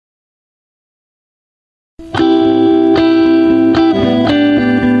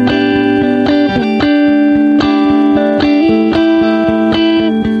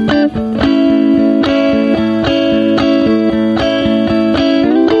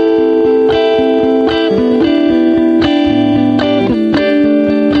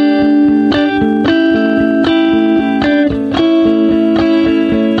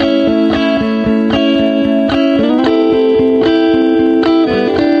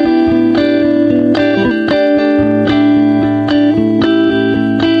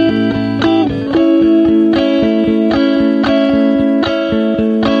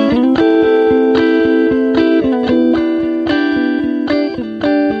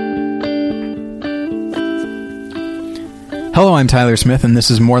Hello, I'm Tyler Smith, and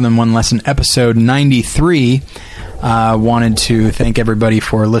this is More Than One Lesson, episode 93. Wanted to thank everybody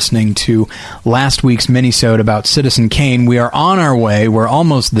for listening to last week's mini-sode about Citizen Kane. We are on our way. We're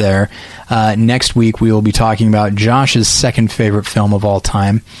almost there. Next week, we will be talking about Josh's second favorite film of all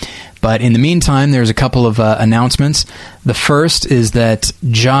time. But in the meantime, there's a couple of announcements. The first is that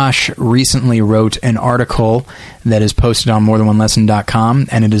Josh recently wrote an article that is posted on morethanonelesson.com,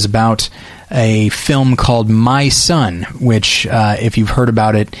 and it is about a film called My Son, which, if you've heard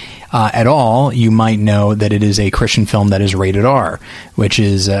about it at all, you might know that it is a Christian film that is rated R, which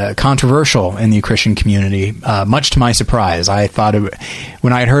is controversial in the Christian community, much to my surprise. I thought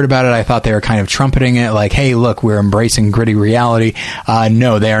when I had heard about it, I thought they were kind of trumpeting it like, hey, look, we're embracing gritty reality.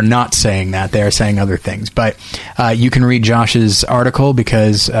 No, they are not saying that. They are saying other things. But you can read Josh's article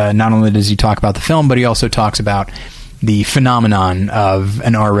because not only does he talk about the film, but he also talks about the phenomenon of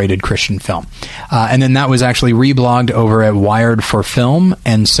an R-rated Christian film. And then that was actually reblogged over at Wired for Film.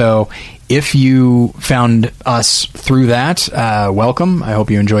 And so if you found us through that, welcome. I hope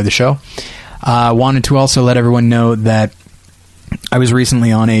you enjoyed the show. Wanted to also let everyone know that I was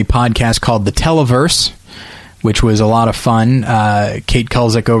recently on a podcast called The Televerse, which was a lot of fun. Kate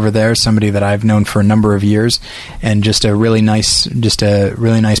Kulzick over there, somebody that I've known for a number of years, and just a really nice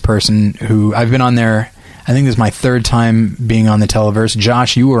person who I've been on there. I think this is my third time being on the Televerse.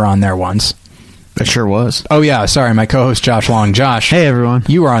 Josh, you were on there once. I sure was. Oh, yeah. Sorry, my co-host Josh Long. Josh. Hey, everyone.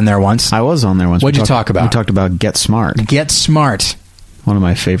 You were on there once. I was on there once. What'd you talk about? We talked about Get Smart. Get Smart. One of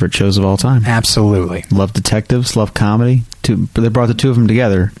my favorite shows of all time. Absolutely. Love detectives, love comedy. They brought the two of them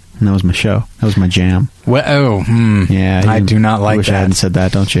together, and that was my show. That was my jam. Well, yeah. I do not like wish that. I hadn't said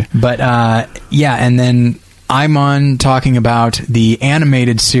that, don't you? But, yeah, and then I'm on talking about the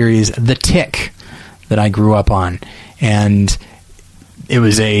animated series The Tick that I grew up on, and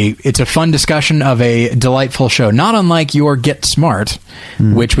it's a fun discussion of a delightful show, not unlike your Get Smart,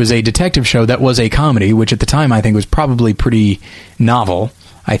 which was a detective show that was a comedy, which at the time I think was probably pretty novel.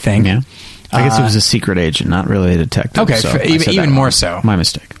 I think. Yeah, I guess it was a secret agent, not really a detective. Okay, so even more so. My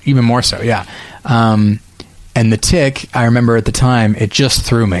mistake. Even more so. Yeah. And The Tick, I remember at the time, it just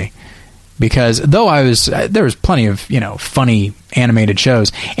threw me. Because though there was plenty of funny animated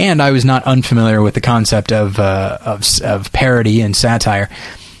shows, and I was not unfamiliar with the concept of parody and satire,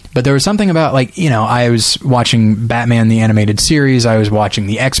 but there was something about I was watching Batman the animated series, I was watching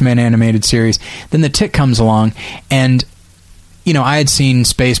the X-Men animated series, then The Tick comes along, and I had seen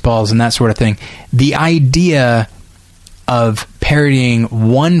Spaceballs and that sort of thing. The idea of parodying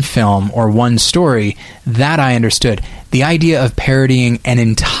one film or one story, that I understood. The idea of parodying an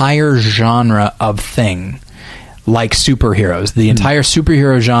entire genre of thing, like superheroes. The entire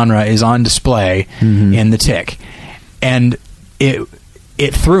superhero genre is on display in The Tick. And it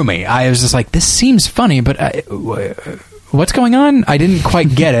threw me. I was just like, this seems funny, but what's going on? I didn't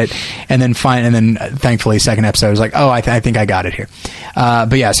quite get it. And then thankfully, second episode, I was like, oh, I think I got it here.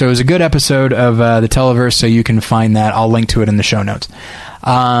 But yeah, so it was a good episode of the Televerse, so you can find that. I'll link to it in the show notes.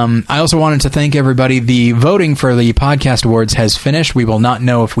 I also wanted to thank everybody. The voting for the podcast awards has finished. We will not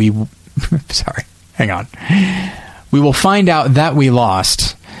know if we... Sorry, hang on. We will find out that we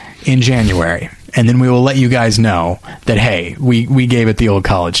lost in January, and then we will let you guys know that, hey, we gave it the old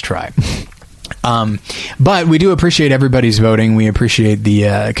college try. But we do appreciate everybody's voting. We appreciate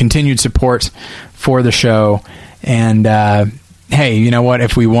the continued support for the show. And hey, you know what?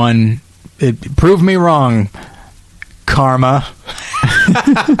 If we won, prove me wrong, karma.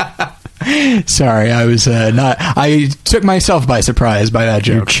 Sorry, I was not. I took myself by surprise by that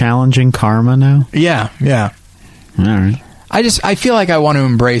joke. You're challenging karma now? Yeah. All right. I feel like I want to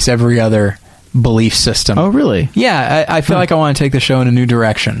embrace every other belief system. Oh, really? Yeah, I feel like I want to take the show in a new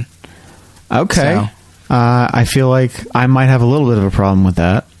direction. Okay. So. I feel like I might have a little bit of a problem with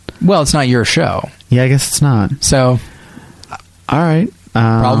that. Well, it's not your show. Yeah, I guess it's not. So, all right.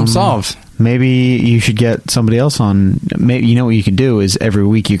 problem solved. Maybe you should get somebody else on. Maybe, you know what you could do is every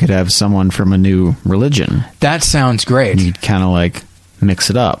week you could have someone from a new religion. That sounds great. And you'd kind of like mix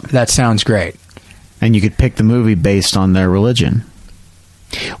it up. That sounds great. And you could pick the movie based on their religion.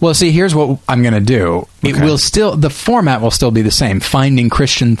 Well, see, here's what I'm going to do. It will still, the format will still be the same, finding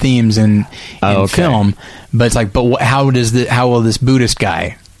Christian themes in film. But it's like, but how will this Buddhist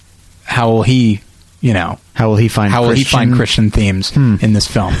guy, how will he find Christian themes in this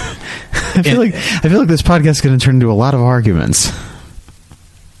film? I feel like this podcast is going to turn into a lot of arguments.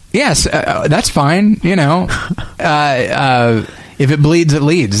 Yes, that's fine. If it bleeds, it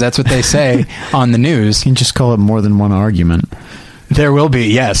leads. That's what they say on the news. You can just call it more than one argument. There will be,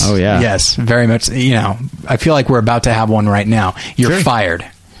 yes. Oh, yeah. Yes, very much. I feel like we're about to have one right now. You're fired.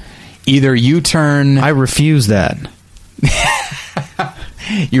 Either you turn... I refuse that.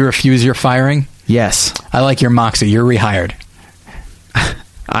 You refuse your firing? Yes. I like your moxie. You're rehired.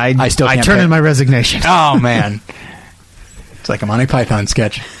 I still can't turn in my resignation. Oh, man. It's like a Monty Python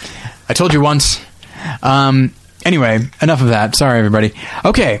sketch. I told you once. Anyway, enough of that. Sorry, everybody.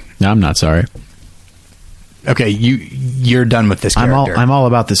 Okay. No, I'm not sorry. Okay, you're done with this character. I'm all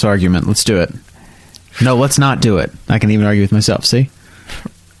about this argument. Let's do it. No, let's not do it. I can even argue with myself. See?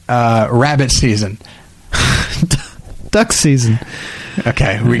 Rabbit season. Duck season.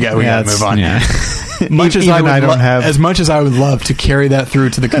 Okay, we got to move on. Yeah. As much as I would love to carry that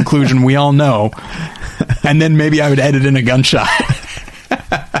through to the conclusion we all know, and then maybe I would edit in a gunshot.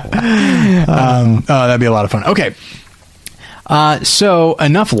 That'd be a lot of fun. Okay, so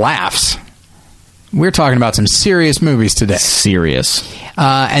enough laughs. We're talking about some serious movies today. Serious.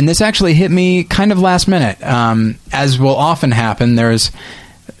 And this actually hit me kind of last minute. As will often happen, there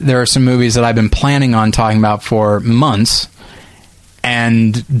are some movies that I've been planning on talking about for months,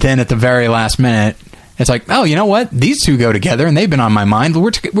 and then at the very last minute, it's like, oh, you know what? These two go together, and they've been on my mind.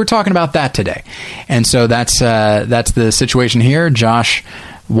 We're talking about that today. And so that's the situation here. Josh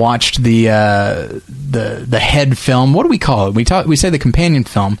watched the head film. What do we call it? We say the companion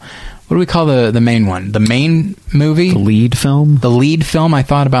film. What do we call the main one? The main movie? The lead film? The lead film. I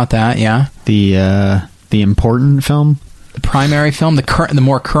thought about that, yeah. The important film? The primary film? The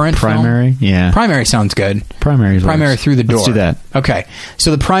more current primary? film? Yeah. Primary sounds good. Primary through the door. Let's do that. Okay.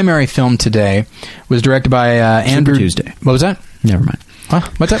 So the primary film today was directed by Andrew... Super Tuesday. What was that? Never mind. Huh?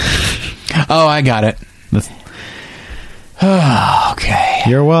 What's that? Oh, I got it. Okay.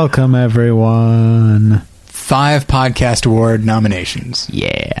 You're welcome, everyone. 5 podcast award nominations.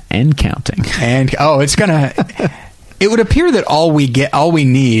 Yeah, and counting. And it would appear that all we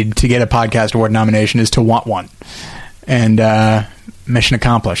need to get a podcast award nomination is to want one. And mission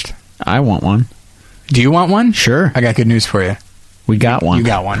accomplished. I want one. Do you want one? Sure. I got good news for you. We got one. You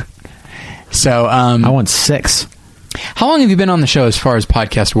got one. So I want 6. How long have you been on the show as far as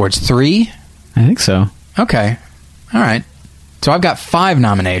podcast awards? 3? I think so. Okay. All right. So I've got 5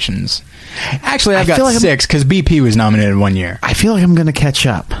 nominations. Actually, I've got 6 because BP was nominated 1 year. I feel like I'm going to catch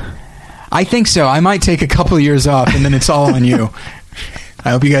up. I think so. I might take a couple of years off, and then it's all on you.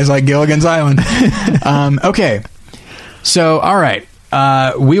 I hope you guys like Gilligan's Island. Okay. So, all right.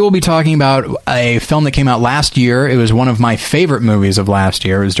 We will be talking about a film that came out last year. It was one of my favorite movies of last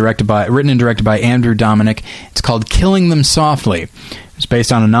year. It was written and directed by Andrew Dominik. It's called Killing Them Softly. It's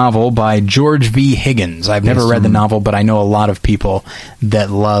based on a novel by George V. Higgins. I've never read the novel, but I know a lot of people that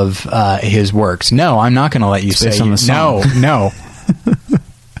love his works. No, I'm not going to let you say on the song. No.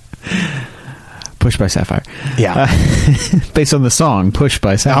 Push by Sapphire. Yeah. Based on the song Push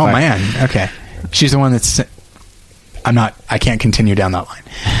by Sapphire. Oh, man. Okay. She's the one that's... I can't continue down that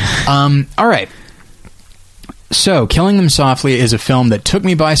line. All right. So, Killing Them Softly is a film that took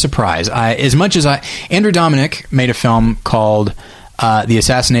me by surprise. Andrew Dominik made a film called The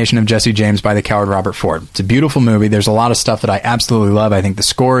Assassination of Jesse James by the Coward Robert Ford. It's a beautiful movie. There's a lot of stuff that I absolutely love. I think the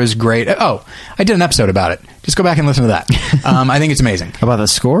score is great. Oh, I did an episode about it. Just go back and listen to that. I think it's amazing. About the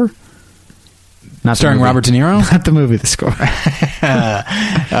score? Not starring Robert De Niro? Not the movie, the score.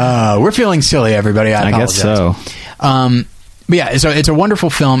 We're feeling silly, everybody. I apologize. Guess so. But yeah, so it's a wonderful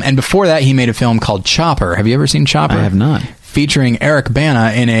film. And before that, he made a film called Chopper. Have you ever seen Chopper? I have not. Featuring Eric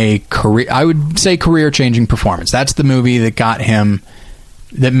Bana in a career-changing performance. That's the movie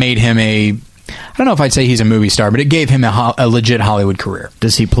that made him I don't know if I'd say he's a movie star, but it gave him a legit Hollywood career.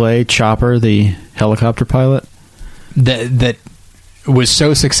 Does he play Chopper, the helicopter pilot? That was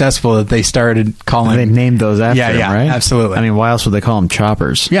so successful that they started calling... They named those after him, right? Absolutely. I mean, why else would they call them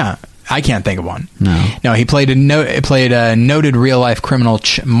choppers? Yeah. I can't think of one. No, he played a noted real-life criminal,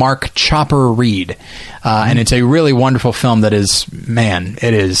 Mark Chopper Reed. And it's a really wonderful film that is... Man,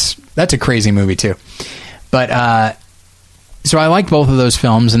 it is... That's a crazy movie, too. But so I liked both of those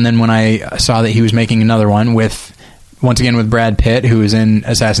films, and then when I saw that he was making another one once again with Brad Pitt, who was in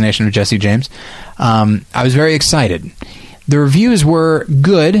Assassination of Jesse James, I was very excited. The reviews were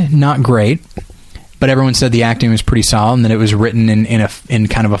good, not great, but everyone said the acting was pretty solid and that it was written in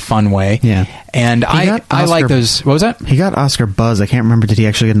kind of a fun way. Yeah. And I like those. What was that? He got Oscar buzz. I can't remember. Did he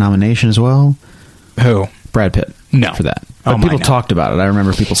actually get a nomination as well? Who? Brad Pitt. No. For that. But people talked about it. I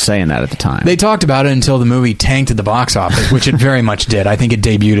remember people saying that at the time. They talked about it until the movie tanked at the box office, which it very much did. I think it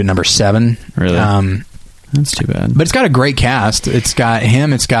debuted at number 7. Really? That's too bad. But it's got a great cast. It's got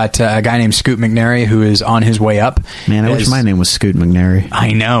him. It's got a guy named Scoot McNairy, who is on his way up. Man, I wish my name was Scoot McNairy.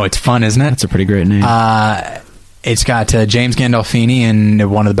 I know. It's fun, isn't it? That's a pretty great name. It's got James Gandolfini in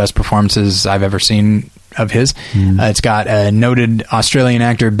one of the best performances I've ever seen of his. It's got noted Australian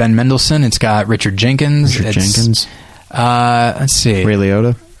actor Ben Mendelsohn. It's got Richard Jenkins. Let's see. Ray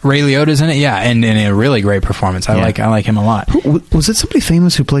Liotta. Ray Liotta's in it, yeah, and in a really great performance. I like him a lot. Was it somebody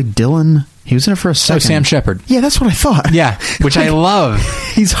famous who played Dylan? He was in it for a second. Oh, Sam Shepard. Yeah, that's what I thought. Yeah, which I love.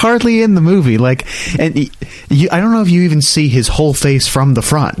 He's hardly in the movie. Like, and I don't know if you even see his whole face from the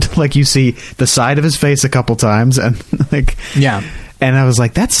front. Like, you see the side of his face a couple times, and like, yeah. And I was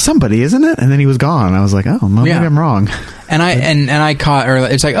like, "That's somebody, isn't it?" And then he was gone. I was like, "Oh, maybe I'm wrong." And I caught, or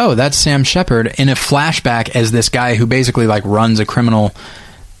it's like, "Oh, that's Sam Shepard" in a flashback as this guy who basically like runs a criminal,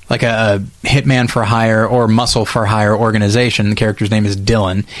 like a hitman for hire or muscle for hire organization. The character's name is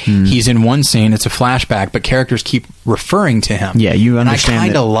Dylan. He's in one scene. It's a flashback, but characters keep referring to him. Yeah, you understand. And I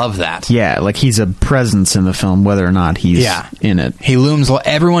kind of love that. Yeah, like he's a presence in the film, whether or not he's in it. He looms.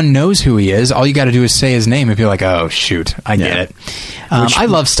 Everyone knows who he is. All you got to do is say his name if you're like, oh, shoot, I get it. I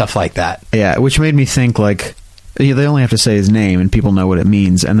love stuff like that. Yeah, which made me think, like, they only have to say his name and people know what it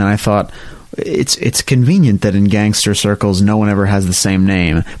means. And then I thought, it's convenient that in gangster circles no one ever has the same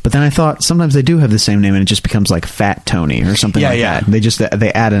name, but then I thought sometimes they do have the same name and it just becomes like Fat Tony or something that.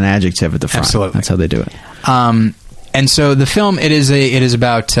 They add an adjective at the front. Absolutely. That's how they do it. And so the film, it is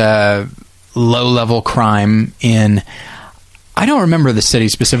about low level crime in, I don't remember the city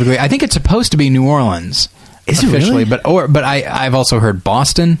specifically. I think it's supposed to be New Orleans. Is officially, it really? But I've also heard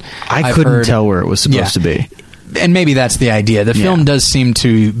Boston. I couldn't tell where it was supposed to be. And maybe that's the idea. The film does seem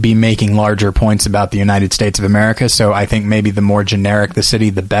to be making larger points about the United States of America, so I think maybe the more generic the city,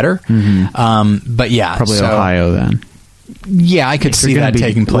 the better. But yeah. Probably Ohio, then. Yeah, I could see that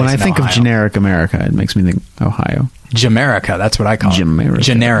taking place in When I think Ohio. of generic America, it makes me think Ohio. Jamaica, that's what I call it.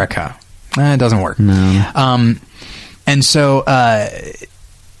 Generica. It doesn't work. No. And so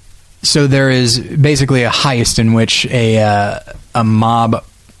there is basically a heist in which a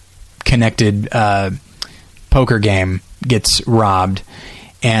mob-connected poker game gets robbed,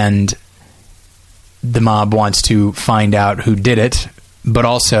 and the mob wants to find out who did it, but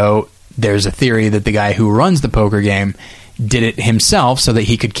also there's a theory that the guy who runs the poker game did it himself so that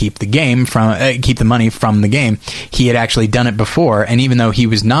he could keep the money from the game. He had actually done it before, and even though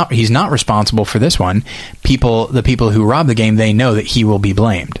he's not responsible for this one, the people who robbed the game, they know that he will be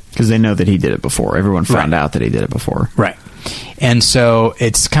blamed because they know that he did it before. Everyone found out that he did it before, right? And so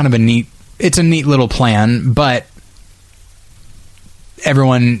it's kind of a neat little plan, but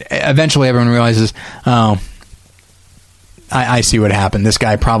eventually everyone realizes, oh, I see what happened. This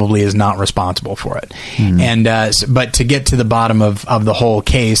guy probably is not responsible for it. And but to get to the bottom of the whole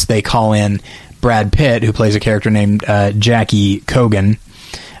case, they call in Brad Pitt, who plays a character named Jackie Cogan,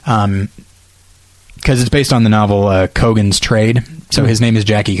 because it's based on the novel Cogan's Trade. So his name is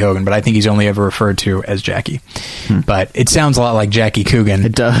Jackie Cogan, but I think he's only ever referred to as Jackie. But it sounds a lot like Jackie Coogan.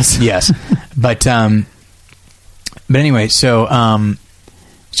 It does. Yes. But anyway, so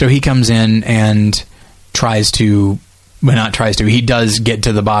he comes in and he does get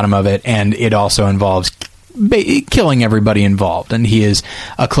to the bottom of it, and it also involves killing everybody involved. And he is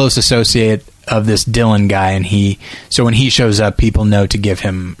a close associate of this Dylan guy, and so when he shows up, people know to give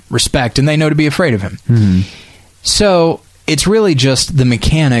him respect, and they know to be afraid of him. So it's really just the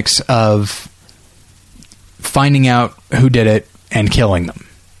mechanics of finding out who did it and killing them.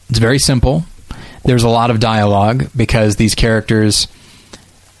 It's very simple. There's a lot of dialogue because these characters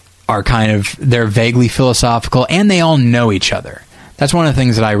are they're vaguely philosophical, and they all know each other. That's one of the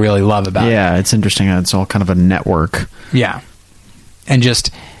things that I really love about it. Yeah, it's interesting how it's all kind of a network. Yeah. And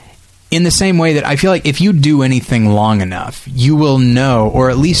just in the same way that I feel like if you do anything long enough, you will know, or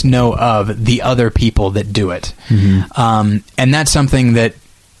at least know of, the other people that do it. And that's something that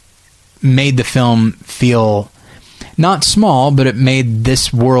made the film feel not small, but it made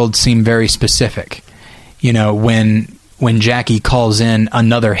this world seem very specific. You know, when Jackie calls in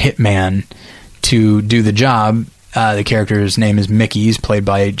another hitman to do the job, the character's name is Mickey. He's played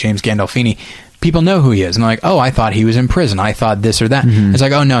by James Gandolfini. people know who he is, and they're like, oh, I thought he was in prison. I thought this or that. It's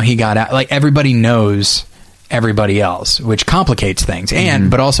like, oh no, he got out. Like, everybody knows everybody else, which complicates things,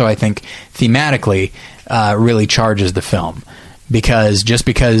 but also I think thematically really charges the film, because just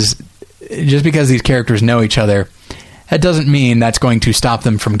because these characters know each other, that doesn't mean that's going to stop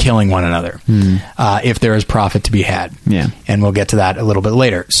them from killing one another if there is profit to be had. Yeah. And we'll get to that a little bit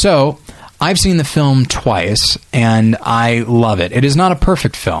later. So I've seen the film twice, and I love it. It is not a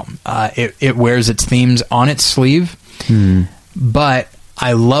perfect film. It wears its themes on its sleeve, but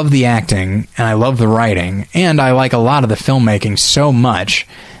I love the acting, and I love the writing, and I like a lot of the filmmaking so much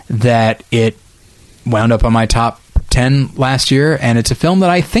that it wound up on my top 10 last year, and it's a film that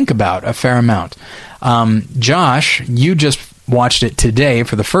I think about a fair amount. Josh, you just watched it today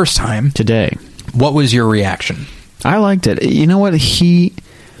for the first time. Today. What was your reaction? I liked it. You know what?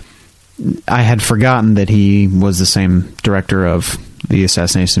 I had forgotten that he was the same director of The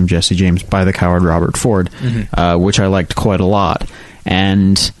Assassination of Jesse James by the coward Robert Ford, which I liked quite a lot.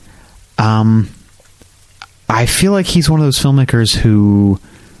 And I feel like he's one of those filmmakers who...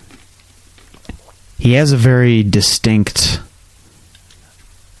 he has a very distinct...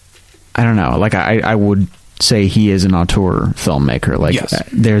 I don't know. Like, I would say he is an auteur filmmaker. Like, yes.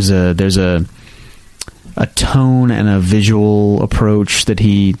 There's a tone and a visual approach that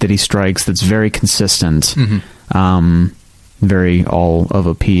he strikes that's very consistent, very all of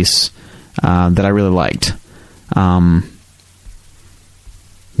a piece, that I really liked.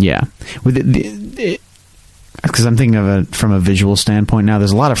 Yeah, with because I'm thinking of it from a visual standpoint now.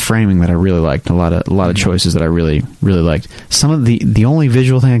 There's a lot of framing that I really liked, a lot of choices that I really liked. Some of the only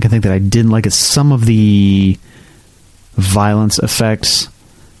visual thing I can think that I didn't like is some of the violence effects.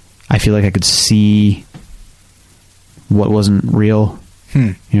 I feel like I could see what wasn't real. You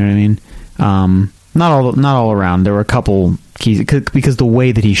know what I mean? Not all around. There were a couple keys, because the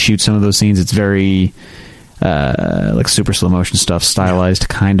way that he shoots some of those scenes, it's very like super slow motion stuff, stylized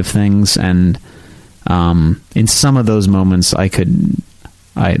kind of things, and in some of those moments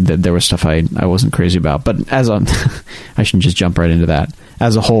there was stuff I wasn't crazy about, but I shouldn't just jump right into that.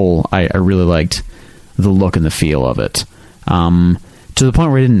 As a whole, I really liked the look and the feel of it, to the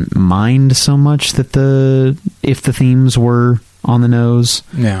point where I didn't mind so much that if the themes were on the nose,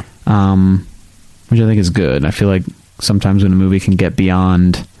 which I think is good. I feel like sometimes when a movie can get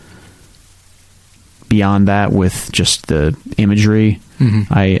beyond that with just the imagery,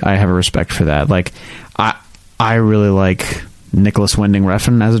 I have a respect for that. Like, I really like Nicholas Winding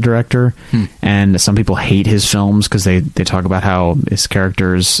Refn as a director, and some people hate his films because they talk about how his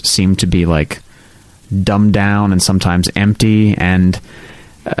characters seem to be like dumbed down and sometimes empty, and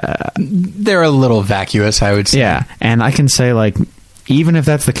they're a little vacuous, I would say. Yeah, and I can say, like, even if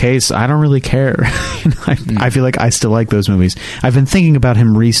that's the case, I don't really care. I feel like I still like those movies. I've been thinking about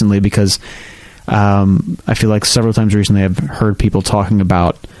him recently because I feel like several times recently I've heard people talking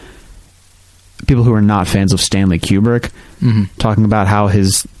about people who are not fans of Stanley Kubrick talking about how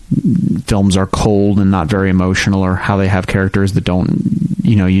his films are cold and not very emotional, or how they have characters that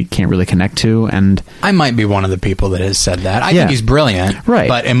you can't really connect to. And I might be one of the people that has said that. I think he's brilliant, right?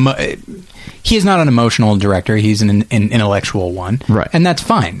 But he's not an emotional director. He's an intellectual one, right? And that's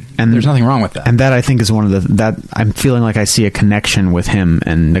fine. And there's nothing wrong with that. And that, I think, is one of that I'm feeling like I see a connection with him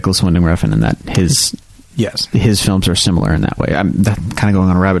and Nicholas Winding Refn, and that his films are similar in that way. I'm kind of going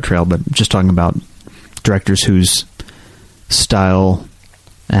on a rabbit trail, but just talking about directors whose style,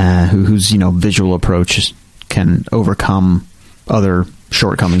 whose visual approach can overcome other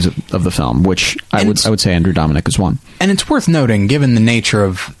shortcomings of the film, which I would say Andrew Dominik is one. And it's worth noting, given the nature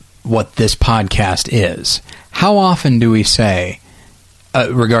of what this podcast is, how often do we say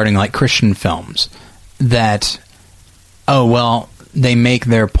regarding like Christian films that, oh well, they make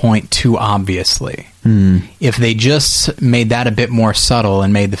their point too obviously. If they just made that a bit more subtle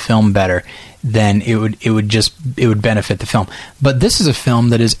and made the film better, then it would benefit the film. But this is a film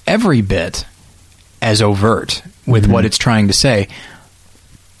that is every bit as overt with what it's trying to say,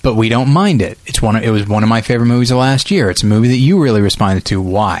 but we don't mind it. It was one of my favorite movies of last year. It's a movie that you really responded to.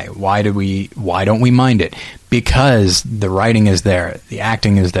 Why? Why don't we mind it? Because the writing is there, the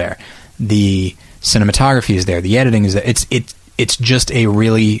acting is there, the cinematography is there, the editing is there. It's just a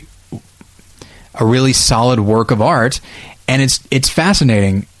really solid work of art, and it's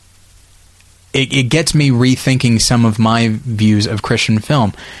fascinating. It gets me rethinking some of my views of Christian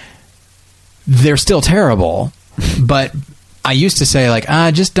film. They're still terrible, but I used to say, like,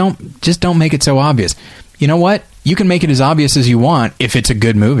 just don't make it so obvious. You know what? You can make it as obvious as you want if it's a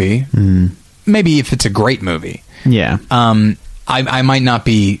good movie. Maybe if it's a great movie. Yeah. I might not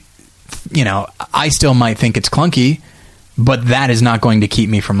be, I still might think it's clunky, but that is not going to keep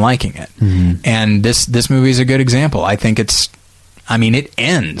me from liking it. And this movie is a good example. I think it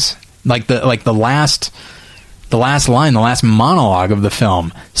ends like the last line, the last monologue of the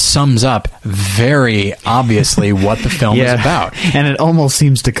film sums up very obviously what the film is about. And it almost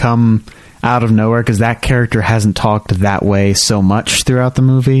seems to come out of nowhere because that character hasn't talked that way so much throughout the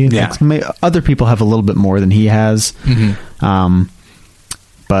movie. Yeah. Other people have a little bit more than he has.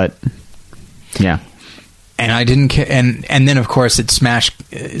 But yeah. And I didn't care. And then of course it smash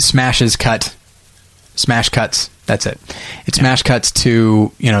cuts. That's it. It smash cuts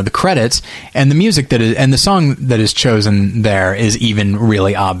to, the credits, and the music and the song that is chosen there is even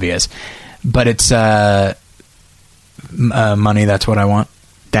really obvious. But it's Money, That's What I Want.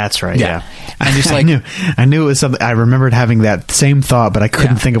 That's right. Yeah. And just like I knew it was something. I remembered having that same thought, but I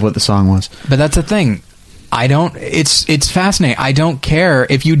couldn't think of what the song was. But that's the thing. It's fascinating. I don't care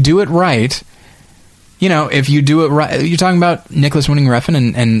if you do it right. If you do it right, you're talking about Nicholas Winding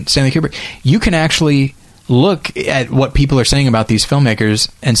Refn and Stanley Kubrick. You can actually look at what people are saying about these filmmakers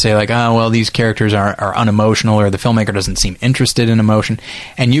and say like, oh, well, these characters are unemotional, or the filmmaker doesn't seem interested in emotion.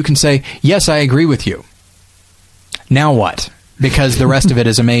 And you can say, yes, I agree with you. Now what? Because the rest of it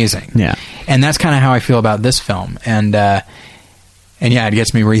is amazing. Yeah. And that's kind of how I feel about this film. And yeah, it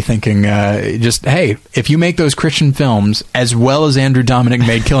gets me rethinking, hey, if you make those Christian films as well as Andrew Dominik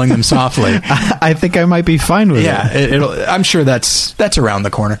made Killing Them Softly, I think I might be fine with it. Yeah, I'm sure that's around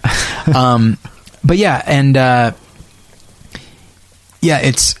the corner. But yeah, and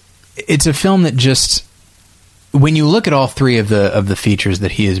it's a film that just, when you look at all three of the features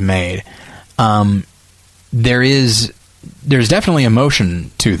that he has made, there's definitely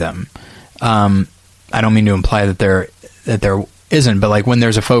emotion to them. I don't mean to imply that there isn't, but like when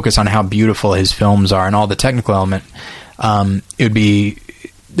there's a focus on how beautiful his films are and all the technical element,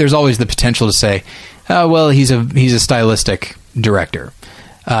 there's always the potential to say, oh, well, he's a stylistic director,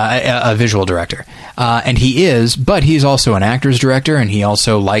 a visual director, and he is, but he's also an actor's director, and he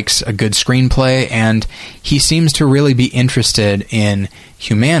also likes a good screenplay, and he seems to really be interested in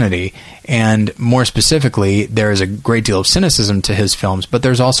humanity. And more specifically, there is a great deal of cynicism to his films, but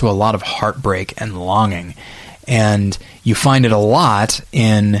there's also a lot of heartbreak and longing. And you find it a lot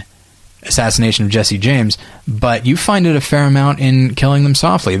in Assassination of Jesse James, but you find it a fair amount in Killing Them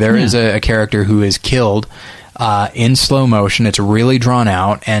Softly. There is a character who is killed in slow motion. It's really drawn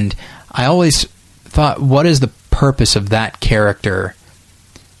out. And I always thought, what is the purpose of that character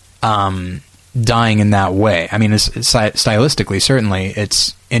dying in that way? I mean, stylistically, certainly,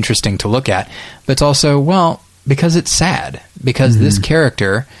 it's interesting to look at, but it's also, well, because it's sad. Because this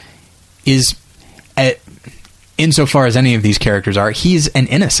character is, insofar as any of these characters are, he's an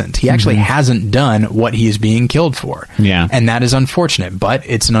innocent. He actually hasn't done what he is being killed for. Yeah. And that is unfortunate, but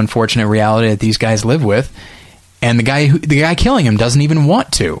it's an unfortunate reality that these guys live with. And the guy killing him doesn't even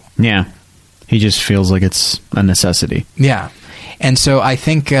want to. Yeah. He just feels like it's a necessity. Yeah. And so I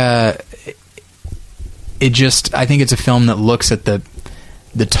think I think it's a film that looks at the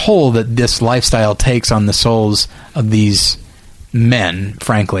toll that this lifestyle takes on the souls of these men,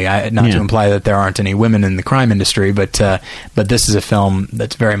 frankly. Not to imply that there aren't any women in the crime industry, but this is a film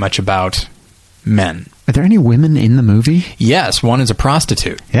that's very much about men. Are there any women in the movie? Yes, one is a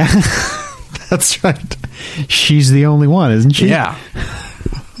prostitute. Yeah. That's right. She's the only one, isn't she? Yeah.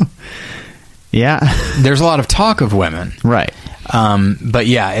 Yeah. There's a lot of talk of women. Right. But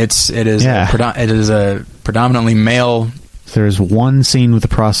yeah, it is a predominantly male. There's one scene with a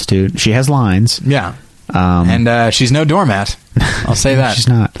prostitute. She has lines. Yeah. And she's no doormat. I'll say that. She's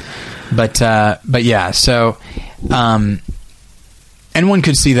not. But yeah, so and one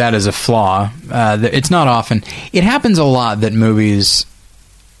could see that as a flaw. It's not often. It happens a lot that movies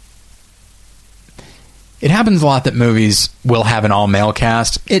will have an all-male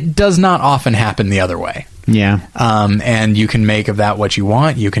cast. It does not often happen the other way. Yeah. And you can make of that what you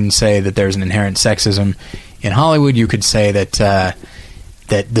want. You can say that there's an inherent sexism in Hollywood. You could say that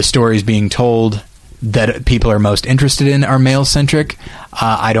that the stories being told that people are most interested in are male-centric.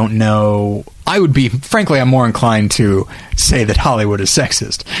 I don't know. I'm more inclined to say that Hollywood is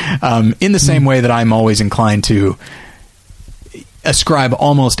sexist. In the same way that I'm always inclined to ascribe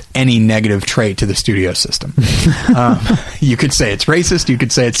almost any negative trait to the studio system. You could say it's racist, you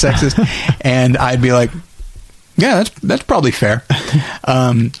could say it's sexist, and I'd be like, yeah, that's probably fair.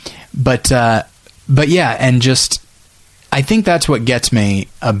 But yeah, and just, I think that's what gets me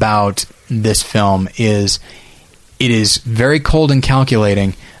about this film is it is very cold and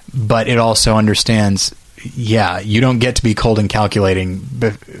calculating, but it also understands, yeah, you don't get to be cold and calculating,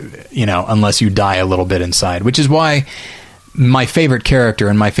 unless you die a little bit inside, which is why my favorite character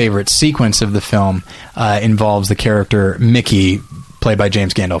and my favorite sequence of the film involves the character Mickey, played by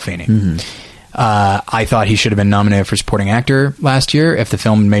James Gandolfini. Mm-hmm. I thought he should have been nominated for supporting actor last year. If the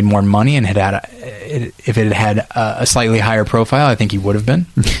film made more money and if it had a slightly higher profile, I think he would have been.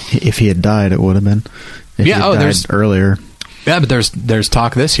 If he had died, it would have been. If he had died earlier. Yeah, but there's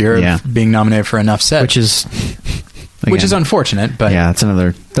talk this year of being nominated for Enough Said, which is unfortunate. But yeah,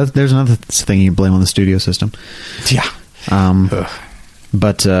 there's another thing you blame on the studio system. Yeah.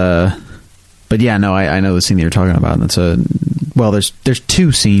 But yeah, no, I know the scene that you're talking about. And there's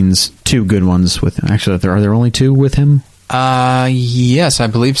two scenes, two good ones with him. Actually, are there only two with him? Yes, I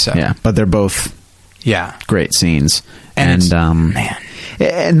believe so. Yeah, but they're both great scenes, and man,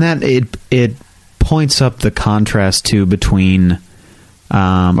 and that it points up the contrast too between, or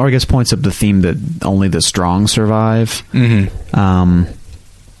I guess points up the theme that only the strong survive. Mm-hmm.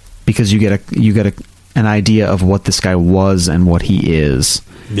 Because you get an idea of what this guy was and what he is.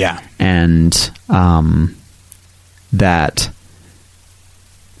 Yeah. And that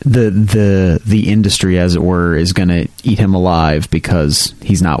the industry, as it were, is going to eat him alive because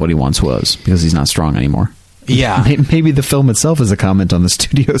he's not what he once was, because he's not strong anymore. Yeah. Maybe the film itself is a comment on the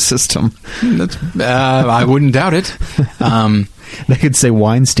studio system. I wouldn't doubt it. They could say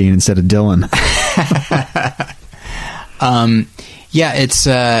Weinstein instead of Dylan. Yeah, it's...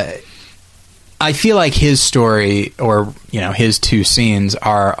 I feel like his story, or his two scenes,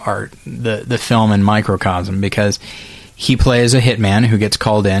 are the film in microcosm, because he plays a hitman who gets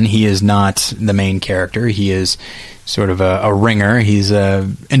called in. He is not the main character. He is sort of a ringer. He's a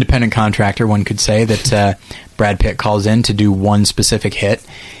independent contractor, one could say, that Brad Pitt calls in to do one specific hit.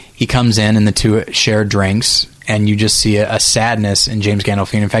 He comes in and the two share drinks, and you just see a sadness in James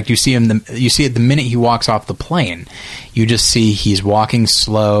Gandolfini. In fact, you see it the minute he walks off the plane. You just see he's walking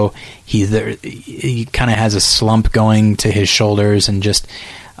slow. He kind of has a slump going to his shoulders, and just,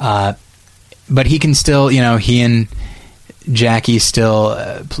 but he can still, he and Jackie still.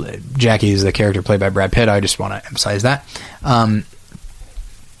 Jackie is the character played by Brad Pitt. I just want to emphasize that.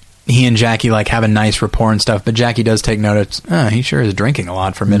 He and Jackie have a nice rapport and stuff, but Jackie does take notice. He sure is drinking a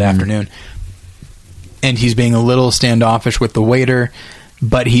lot for mid-afternoon. And he's being a little standoffish with the waiter,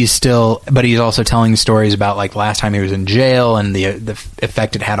 but he's also telling stories about last time he was in jail and the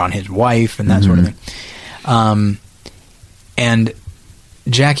effect it had on his wife and that sort of thing. And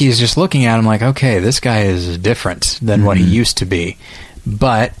Jackie is just looking at him like, okay, this guy is different than what he used to be,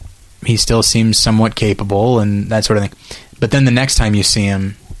 but he still seems somewhat capable and that sort of thing. But then the next time you see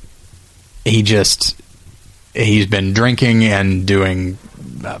him, he's been drinking and doing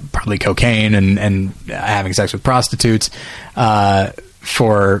probably cocaine and having sex with prostitutes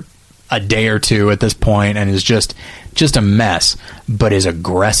for a day or two at this point, and is just a mess, but is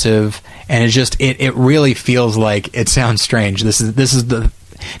aggressive, and it really feels like, it sounds strange, this is the,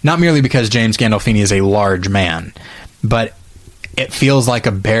 not merely because James Gandolfini is a large man, but it feels like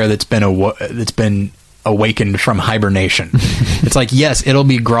a bear that's been awakened from hibernation. It's like, yes, it'll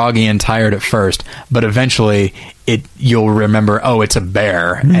be groggy and tired at first, but eventually you'll remember, oh, it's a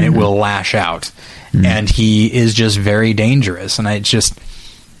bear, and it will lash out. And he is just very dangerous, and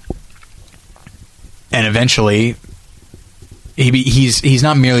eventually he's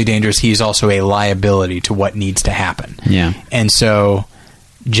not merely dangerous, he's also a liability to what needs to happen. Yeah. And so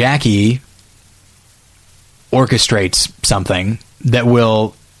Jackie orchestrates something that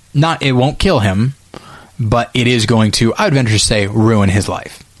it won't kill him, but it is going to, I would venture to say, ruin his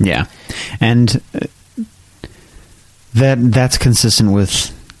life. Yeah. And that's consistent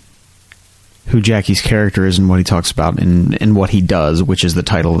with who Jackie's character is and what he talks about and what he does, which is the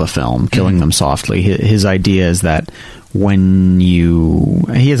title of the film, Killing Them Softly. His idea is that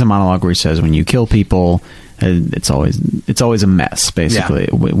he has a monologue where he says, when you kill people, it's always a mess, basically.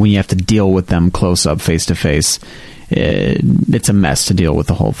 Yeah. When you have to deal with them close up, face to face, it's a mess to deal with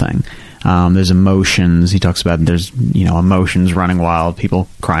the whole thing. There's emotions. He talks about there's emotions running wild, people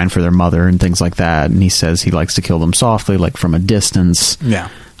crying for their mother and things like that. And he says he likes to kill them softly, from a distance. Yeah.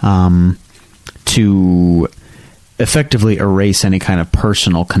 To effectively erase any kind of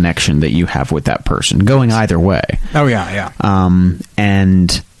personal connection that you have with that person, going either way. Oh yeah, yeah.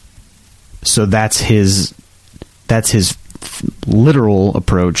 And so that's his literal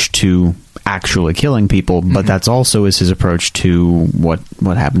approach to actually killing people, but that's also his approach to what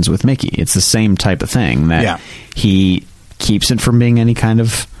happens with Mickey. It's the same type of thing that he keeps it from being any kind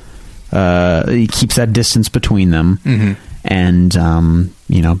of he keeps that distance between them, and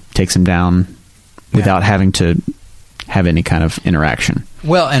takes him down without having to have any kind of interaction.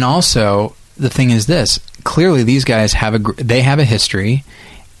 Well, and also the thing is this: clearly these guys have a history,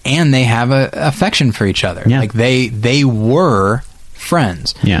 and they have a affection for each other. Yeah. Like they were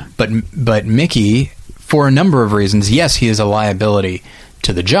friends. Yeah. But Mickey, for a number of reasons, yes, he is a liability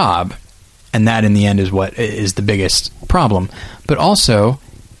to the job, and that in the end is what is the biggest problem. But also,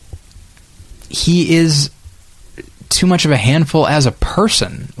 he is too much of a handful as a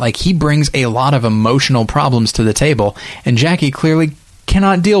person. Like, he brings a lot of emotional problems to the table, and Jackie clearly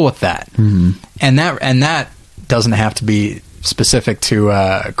cannot deal with that. Mm-hmm. And that doesn't have to be specific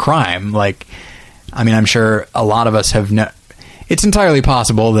to crime. Like, I mean, I'm sure a lot of us have it's entirely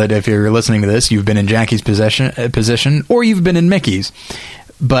possible that if you're listening to this, you've been in Jackie's position, or you've been in Mickey's.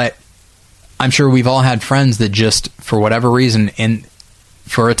 But I'm sure we've all had friends that just, for whatever reason,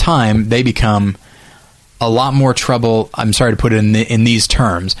 for a time, they become a lot more trouble. I'm sorry to put it in these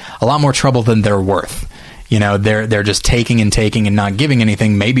terms, a lot more trouble than they're worth. You know, they're just taking and not giving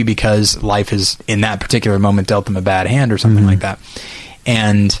anything, maybe because life has, in that particular moment, dealt them a bad hand or something like that.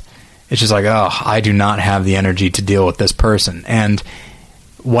 And it's just like, oh, I do not have the energy to deal with this person. And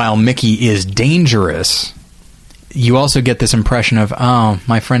while Mickey is dangerous, you also get this impression of, oh,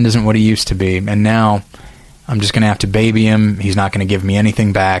 my friend isn't what he used to be, and now I'm just going to have to baby him. He's not going to give me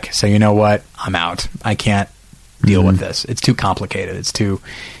anything back. So you know what? I'm out. I can't deal with this. It's too complicated. It's too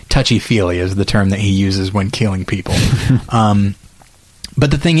touchy-feely is the term that he uses when killing people. But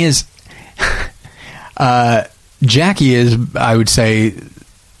the thing is, Jackie is, I would say,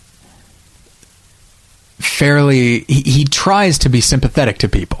 fairly... He tries to be sympathetic to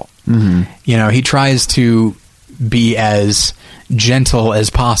people. Mm-hmm. You know, he tries to be as gentle as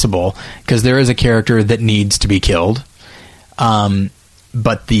possible, because there is a character that needs to be killed,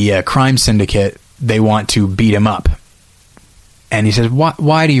 but the crime syndicate, they want to beat him up, and he says,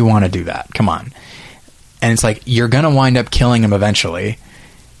 why do you want to do that? Come on. And it's like, you're gonna wind up killing him eventually,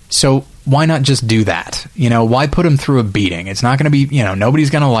 so why not just do that? You know, why put him through a beating? It's not gonna be, you know, nobody's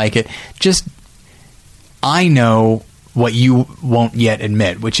gonna like it. Just, I know what you won't yet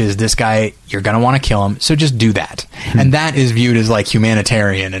admit, which is this guy, you're going to want to kill him, so just do that. And that is viewed as like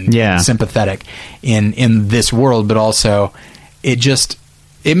humanitarian and sympathetic in this world, but also it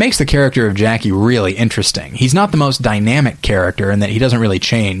makes the character of Jackie really interesting. He's not the most dynamic character in that he doesn't really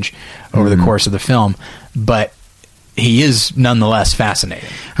change over the course of the film, but he is nonetheless fascinating.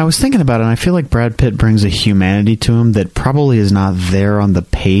 I was thinking about it, and I feel like Brad Pitt brings a humanity to him that probably is not there on the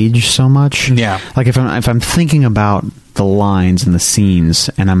page so much. Yeah. Like if I'm thinking about the lines and the scenes,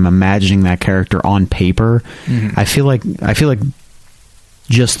 and I'm imagining that character on paper, I feel like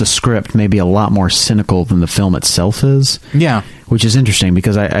just the script may be a lot more cynical than the film itself is. Yeah. Which is interesting,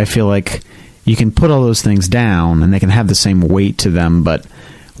 because I feel like you can put all those things down, and they can have the same weight to them, but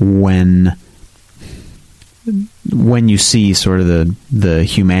when you see sort of the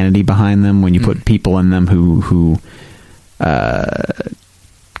humanity behind them, when you put people in them who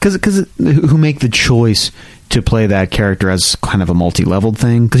make the choice to play that character as kind of a multi-leveled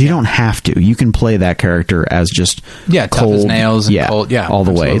thing, because you don't have to. You can play that character as just cold, tough as nails, and cold, all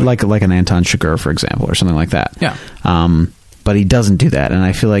the way, like an Anton Chigurh, for example, or something like that. Yeah. But he doesn't do that, and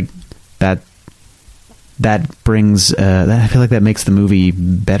I feel like that brings. I feel like that makes the movie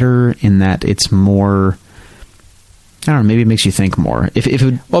better in that it's more. I don't know, maybe it makes you think more. It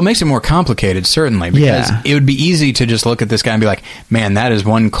makes it more complicated, certainly, because it would be easy to just look at this guy and be like, man, that is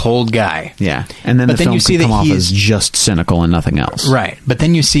one cold guy. Yeah. And then the film could come off as just cynical and nothing else. Right. But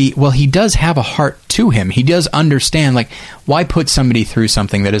then you see, well, he does have a heart to him. He does understand, like, why put somebody through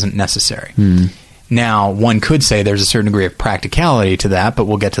something that isn't necessary? Now, one could say there's a certain degree of practicality to that, but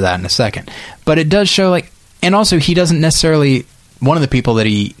we'll get to that in a second. But it does show, like, and also he doesn't necessarily... One of the people that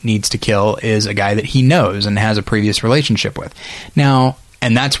he needs to kill is a guy that he knows and has a previous relationship with. Now,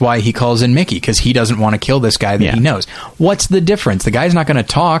 and that's why he calls in Mickey, because he doesn't want to kill this guy that he knows. What's the difference? The guy's not going to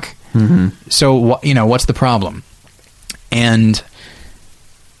talk. So, what's the problem? And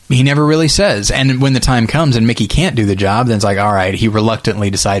he never really says. And when the time comes and Mickey can't do the job, then it's like, all right, he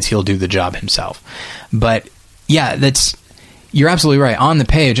reluctantly decides he'll do the job himself. But, yeah, you're absolutely right. On the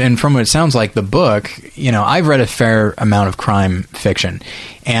page, and from what it sounds like, the book, I've read a fair amount of crime fiction,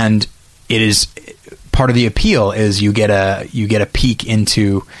 and it is part of the appeal is you get a peek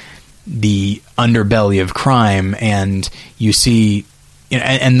into the underbelly of crime, and you see,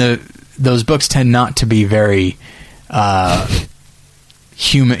 those books tend not to be very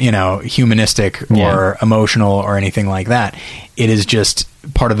humanistic or emotional or anything like that. It is just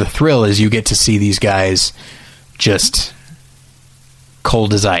part of the thrill is you get to see these guys just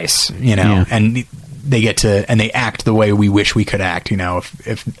cold as ice, and they get to, and they act the way we wish we could act,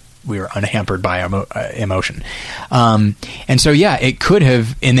 if we were unhampered by emotion. And so, it could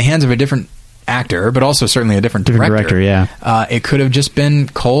have, in the hands of a different actor, but also certainly a different director. Yeah. It could have just been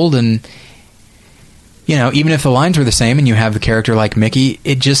cold, and even if the lines were the same and you have the character like Mickey,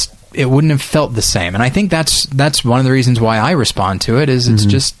 it wouldn't have felt the same. And I think that's one of the reasons why I respond to it, is it's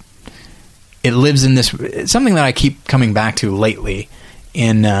just, it lives in this, something that I keep coming back to lately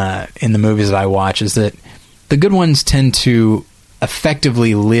in the movies that I watch, is that the good ones tend to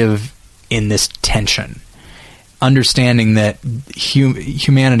effectively live in this tension, understanding that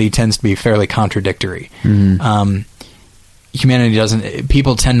humanity tends to be fairly contradictory.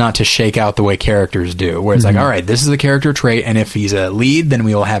 People tend not to shake out the way characters do, where it's like, all right, this is the character trait, and if he's a lead, then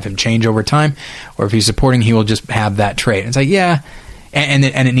we will have him change over time, or if he's supporting, he will just have that trait. And it's like, yeah, and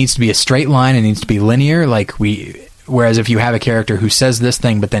it needs to be a straight line, it needs to be linear, whereas if you have a character who says this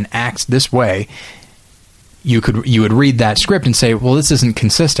thing but then acts this way, you would read that script and say, well, this isn't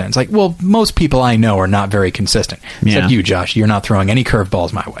consistent. It's like, well, most people I know are not very consistent. Except you, Josh. You're not throwing any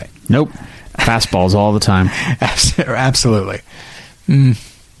curveballs my way. Nope. Fastballs all the time. Absolutely.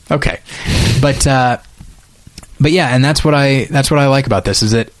 Okay. But yeah, and that's what I like about this,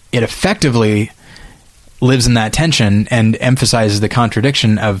 is that it effectively lives in that tension and emphasizes the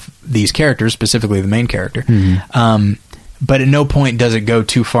contradiction of these characters, specifically the main character. But at no point does it go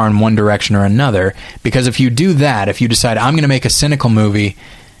too far in one direction or another, because if you do that, if you decide, I'm going to make a cynical movie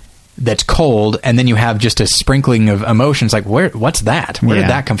that's cold, and then you have just a sprinkling of emotions, like, what's that? Where did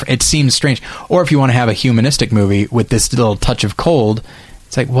that come from? It seems strange. Or if you want to have a humanistic movie with this little touch of cold,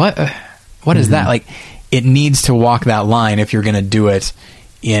 it's like, what is that? Like, it needs to walk that line if you're going to do it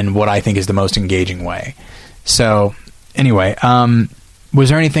in what I think is the most engaging way. So, anyway, was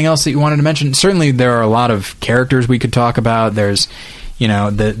there anything else that you wanted to mention? Certainly there are a lot of characters we could talk about. There's,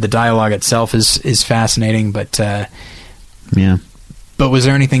 the dialogue itself is fascinating, but yeah. But was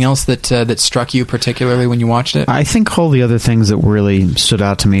there anything else that struck you particularly when you watched it? I think all the other things that really stood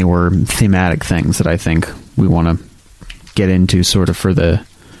out to me were thematic things that I think we want to get into sort of for the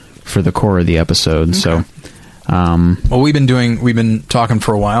core of the episode. Okay. So, well, we've been talking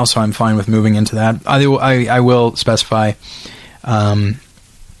for a while, so I'm fine with moving into that. I will specify, Brad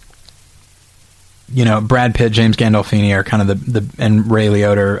Pitt, James Gandolfini are kind of and Ray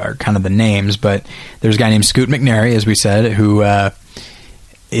Liotta are kind of the names, but there's a guy named Scoot McNairy, as we said, who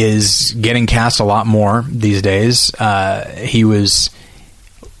is getting cast a lot more these days. He was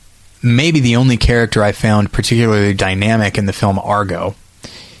maybe the only character I found particularly dynamic in the film Argo.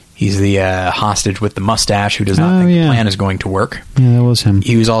 He's the hostage with the mustache who does not think the plan is going to work. Yeah, that was him.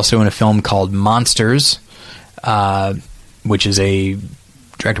 He was also in a film called Monsters, which is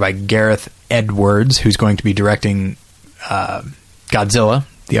directed by Gareth Edwards, who's going to be directing Godzilla,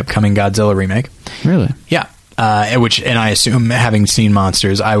 the upcoming Godzilla remake. Really? Yeah. And I assume, having seen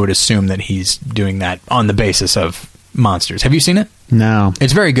Monsters, I would assume that he's doing that on the basis of Monsters. Have you seen it? No.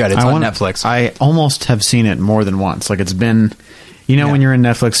 It's very good. It's on Netflix. I almost have seen it more than once. Like, it's been... when you're in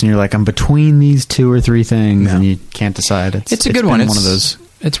Netflix and you're like, I'm between these two or three things, and you can't decide. It's a good one. It's one of those.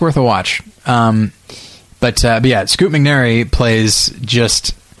 It's worth a watch. But yeah, Scoot McNairy plays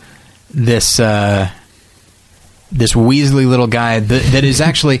just this weaselly little guy that is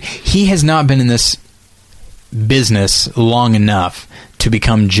actually, he has not been in this business long enough to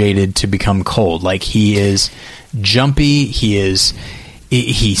become jaded, to become cold. Like, he is jumpy.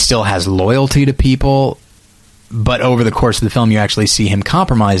 He still has loyalty to people. But over the course of the film, you actually see him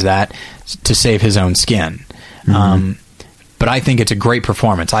compromise that to save his own skin. But I think it's a great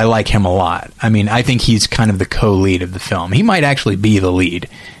performance. I like him a lot. I mean, I think he's kind of the co-lead of the film. He might actually be the lead,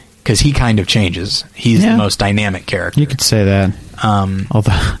 because he kind of changes. He's the most dynamic character. You could say that.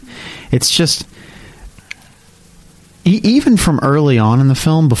 Although, it's just... even from early on in the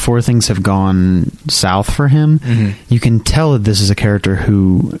film, before things have gone south for him, you can tell that this is a character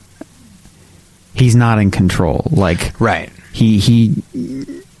who... he's not in control. Like, right. He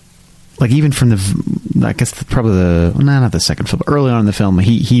like, even from not the second film, but early on in the film,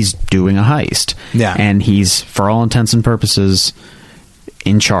 he's doing a heist. Yeah. And he's, for all intents and purposes,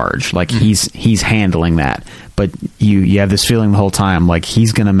 in charge. Like, he's handling that. But you have this feeling the whole time, like,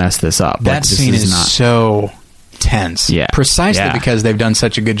 he's going to mess this up. That scene is so tense. Yeah. Precisely because they've done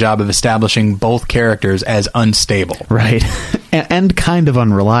such a good job of establishing both characters as unstable. Right. and kind of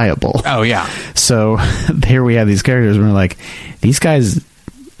unreliable. Oh, yeah. So here we have these characters, and we're like, these guys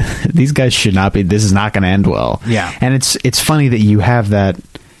should not be, this is not going to end well. Yeah. And it's funny that you have that,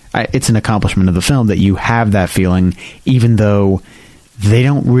 it's an accomplishment of the film that you have that feeling, even though they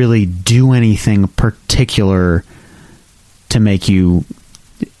don't really do anything particular to make you,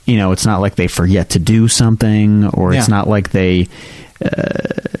 it's not like they forget to do something, or it's not like they,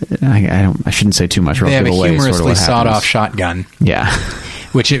 I shouldn't say too much. They have a humorously sawed-off shotgun. Yeah.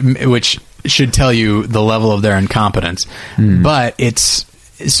 Which should tell you the level of their incompetence. But it's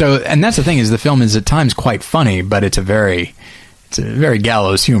so, and that's the thing, is the film is at times quite funny, but it's a very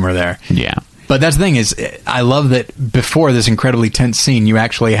gallows humor there. Yeah. But that's the thing, is I love that before this incredibly tense scene, you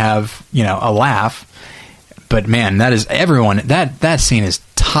actually have, a laugh. But man, that is everyone. That scene is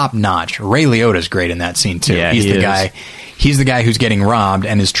top notch. Ray Liotta's great in that scene too. Yeah, he's the guy. He's the guy who's getting robbed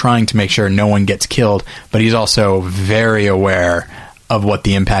and is trying to make sure no one gets killed. But he's also very aware of what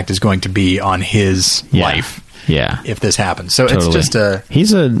the impact is going to be on his life. Yeah, if this happens. So totally. It's just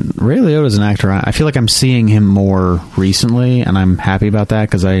Ray Liotta's an actor. I feel like I'm seeing him more recently, and I'm happy about that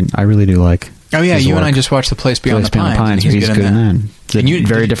because I really do like. Oh yeah, his you work. and I just watched The Place Beyond the Pines. He's good in that. It's a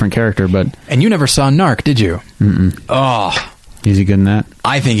very different character, but... And you never saw Narc, did you? Mm-mm. Oh. Is he good in that?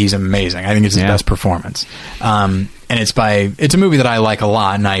 I think he's amazing. I think it's his best performance. And it's a movie that I like a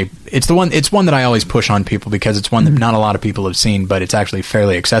lot, and it's one that I always push on people because it's one that not a lot of people have seen, but it's actually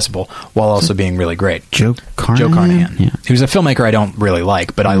fairly accessible while also being really great. Joe Carnahan? Joe Carnahan. Yeah. He was a filmmaker I don't really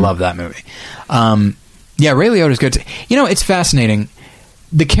like, but I love that movie. Ray Liotta's good. It's fascinating.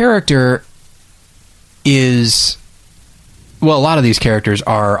 The character is... Well, a lot of these characters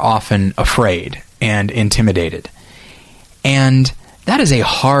are often afraid and intimidated. And that is a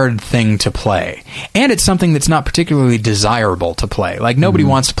hard thing to play. And it's something that's not particularly desirable to play. Like, nobody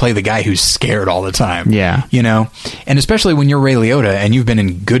wants to play the guy who's scared all the time. Yeah. And especially when you're Ray Liotta and you've been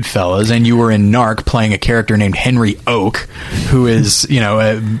in Goodfellas and you were in Narc playing a character named Henry Oak, who is,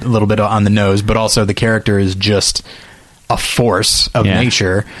 a little bit on the nose, but also the character is just a force of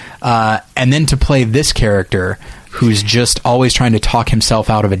nature. And then to play this character who's just always trying to talk himself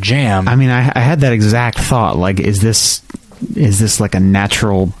out of a jam. I mean, I had that exact thought. Like, is this like a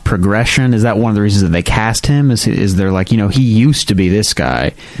natural progression? Is that one of the reasons that they cast him? Is there like, he used to be this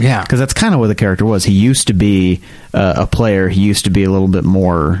guy? Yeah. Because that's kind of what the character was. He used to be a player. He used to be a little bit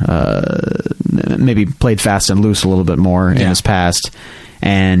more, maybe played fast and loose a little bit more in his past.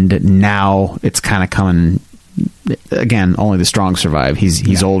 And now it's kind of coming... Again, only the strong survive.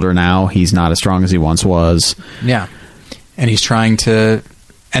 He's older now. He's not as strong as he once was. Yeah. And he's trying to...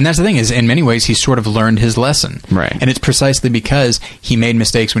 And that's the thing, is in many ways he's sort of learned his lesson. Right. And it's precisely because he made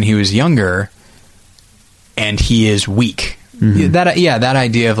mistakes when he was younger and he is weak. Mm-hmm. That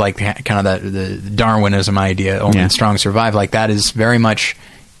idea of like kind of the Darwinism idea, only the strong survive, like that is very much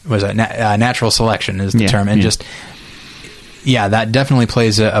natural selection is the term. And just that definitely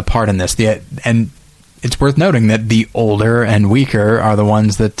plays a part in this. And it's worth noting that the older and weaker are the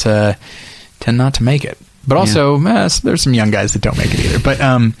ones that tend not to make it. But also, there's some young guys that don't make it either. But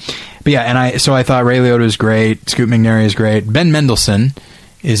yeah, and I thought Ray Liotta is great. Scoot McNairy is great. Ben Mendelsohn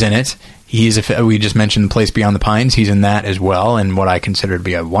is in it. We just mentioned The Place Beyond the Pines. He's in that as well, and what I consider to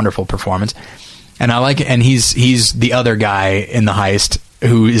be a wonderful performance. And I like it. And he's the other guy in the heist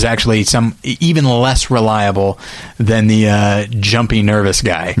who is actually even less reliable than the jumpy, nervous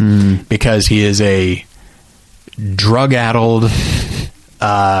guy because he is a drug-addled,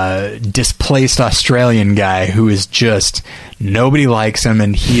 displaced Australian guy who is just... Nobody likes him,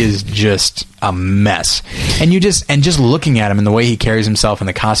 and he is just a mess. And just looking at him and the way he carries himself in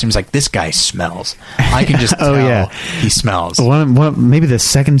the costumes, like, this guy smells. I can just tell he smells. Maybe the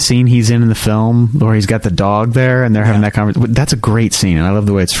second scene he's in the film, where he's got the dog there, and they're having that conversation. That's a great scene, and I love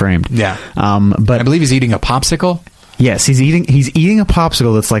the way it's framed. Yeah. But I believe he's eating a popsicle. Yes, he's eating a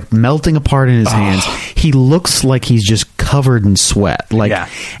popsicle that's like melting apart in his hands. He looks like he's just covered in sweat.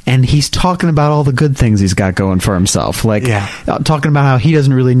 And he's talking about all the good things he's got going for himself. Talking about how he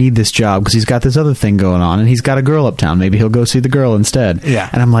doesn't really need this job because he's got this other thing going on and he's got a girl uptown. Maybe he'll go see the girl instead. Yeah.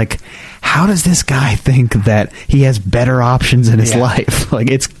 And I'm like, how does this guy think that he has better options in his life? Like,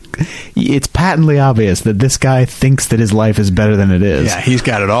 it's patently obvious that this guy thinks that his life is better than it is. Yeah, he's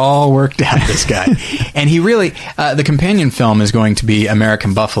got it all worked out, this guy. And he really... the companion film is going to be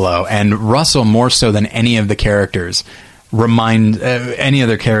American Buffalo, and Russell, more so than any of the characters, any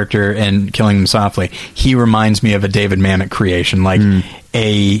other character in Killing Them Softly, he reminds me of a David Mamet creation, like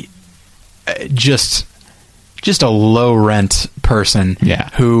just a low-rent person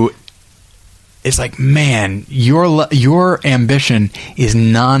who... It's like, man, your ambition is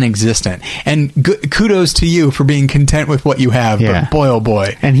non-existent, and kudos to you for being content with what you have. Yeah. But boy, oh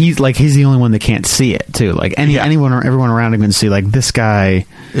boy, and he's the only one that can't see it too. Like everyone around him can see, like, this guy,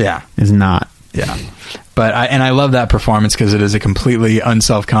 is not. Yeah. But I love that performance because it is a completely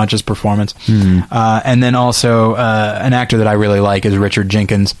unself-conscious performance. And then also an actor that I really like is Richard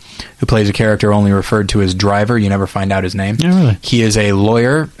Jenkins, who plays a character only referred to as Driver. You never find out his name. Yeah, really? He is a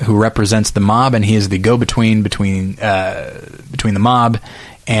lawyer who represents the mob, and he is the go-between between the mob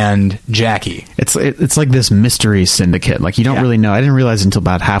and Jackie. It's like this mystery syndicate. Like, you don't really know. I didn't realize until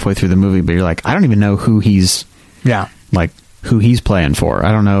about halfway through the movie, but you're like, I don't even know who he's playing for.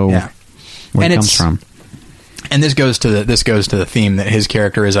 I don't know where it comes from. And this goes to the theme that his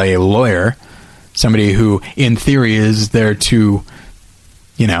character is a lawyer, somebody who, in theory, is there to,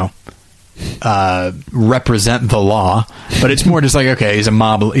 represent the law. But it's more just like, okay, he's a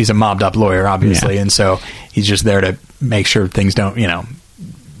mobbed up lawyer, obviously, and so he's just there to make sure things don't,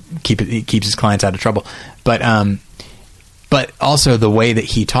 he keeps his clients out of trouble. But also the way that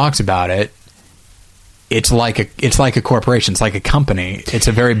he talks about it. It's like a corporation. It's like a company. It's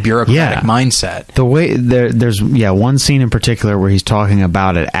a very bureaucratic mindset. The way there's one scene in particular where he's talking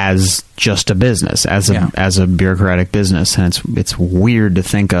about it as just a business, as a bureaucratic business, and it's weird to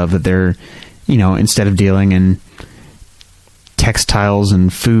think of that they're, instead of dealing in textiles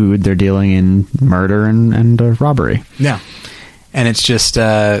and food, they're dealing in murder and robbery. Yeah, and it's just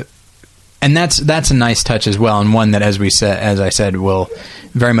and that's a nice touch as well, and one that, as I said, will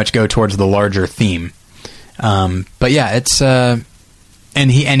very much go towards the larger theme. But yeah, it's and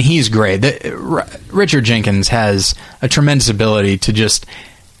he's great. Richard Jenkins has a tremendous ability to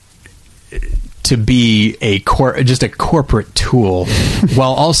be a corporate tool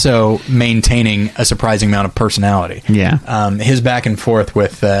while also maintaining a surprising amount of personality. Yeah. His back and forth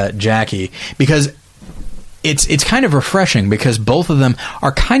with Jackie, because it's kind of refreshing because both of them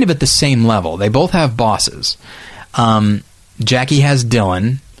are kind of at the same level. They both have bosses. Jackie has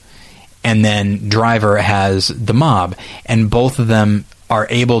Dylan, and then Driver has the mob, and both of them are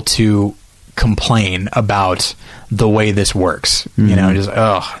able to complain about the way this works.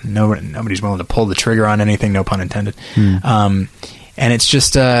 Mm-hmm. Nobody's willing to pull the trigger on anything, no pun intended. And it's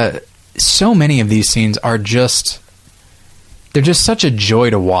just so many of these scenes are they're just such a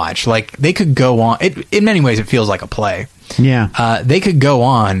joy to watch. Like, they could go on. In many ways, it feels like a play. Yeah. They could go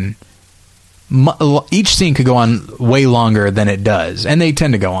on. Each scene could go on way longer than it does, and they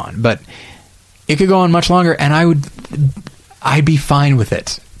tend to go on, but it could go on much longer, and I'd be fine with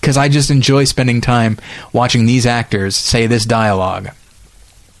it, because I just enjoy spending time watching these actors say this dialogue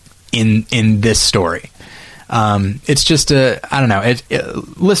in this story. It's just I don't know.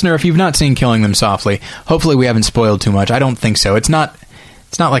 Listener, if you've not seen Killing Them Softly, hopefully we haven't spoiled too much. I don't think so. It's not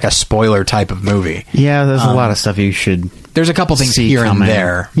like a spoiler type of movie. Yeah, there's a lot of stuff you should. There's a couple things here and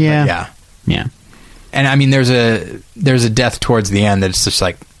there. Yeah. Yeah. And I mean, there's a death towards the end that's just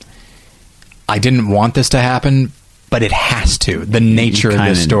like, I didn't want this to happen, but it has to. The nature of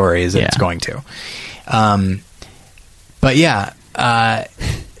this story is that it's going to. But yeah,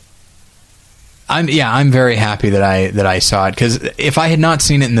 I'm very happy that I saw it, because if I had not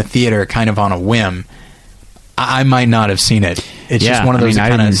seen it in the theater, kind of on a whim, I might not have seen it. It's just one of those that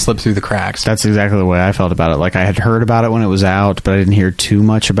kind of slipped through the cracks. That's exactly the way I felt about it. Like, I had heard about it when it was out, but I didn't hear too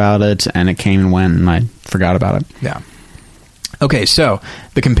much about it, and it came and went, and I forgot about it. Yeah. Okay, so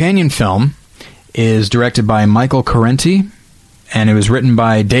the companion film is directed by Michael Correnti, and it was written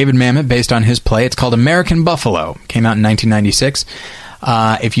by David Mamet based on his play. It's called American Buffalo. Came out in 1996.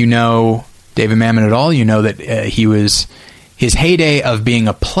 If you know David Mamet at all, you know that his heyday of being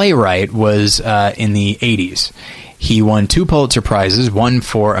a playwright was in the 80s. He won 2 Pulitzer Prizes, one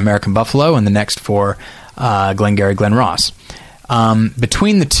for American Buffalo and the next for Glengarry Glen Ross.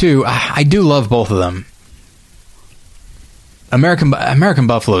 Between the two, I do love both of them. American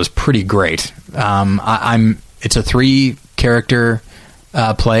Buffalo is pretty great. It's a 3-character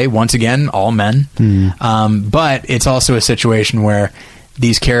play, once again, all men. But it's also a situation where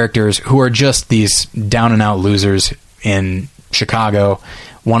these characters, who are just these down-and-out losers in Chicago,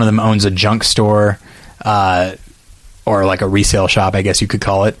 one of them owns a junk store, or like a resale shop, I guess you could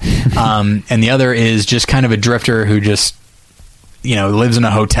call it. And the other is just kind of a drifter who just, lives in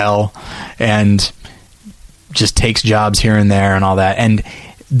a hotel and just takes jobs here and there and all that. And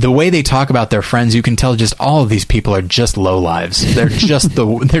the way they talk about their friends, you can tell just all of these people are just lowlives. They're just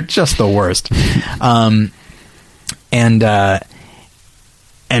the worst.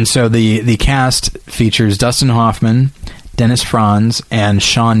 And so the cast features Dustin Hoffman, Dennis Franz, and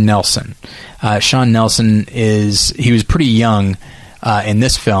Sean Nelson. Sean Nelson he was pretty young in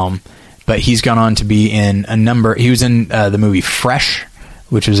this film, but he's gone on to be in a number. He was in the movie Fresh,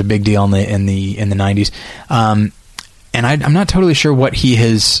 which was a big deal in the 90s. And I'm not totally sure what he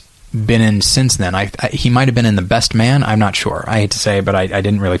has been in since then. He might have been in The Best Man. I'm not sure. I hate to say, but I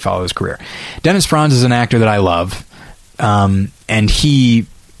didn't really follow his career. Dennis Franz is an actor that I love, and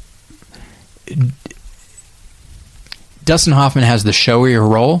Dustin Hoffman has the showier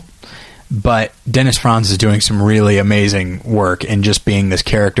role, but Dennis Franz is doing some really amazing work in just being this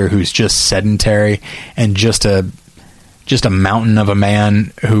character who's just sedentary and just a mountain of a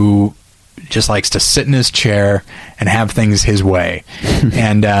man who just likes to sit in his chair and have things his way.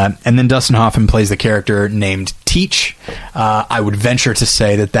 And then Dustin Hoffman plays the character named Teach. I would venture to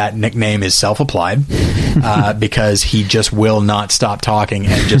say that nickname is self-applied, because he just will not stop talking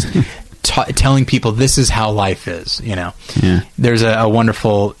and just telling people this is how life is, you know. Yeah. There's a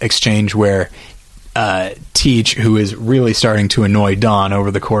wonderful exchange where Teach, who is really starting to annoy Don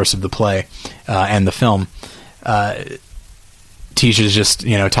over the course of the play and the film, Teach is just,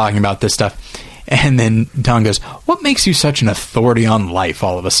 talking about this stuff. And then Don goes, "What makes you such an authority on life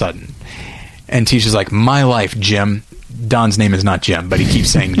all of a sudden?" And Teach is like, "My life, Jim." Don's name is not Jim, but he keeps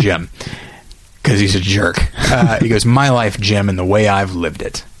saying Jim because he's a jerk. He goes, "My life, Jim, and the way I've lived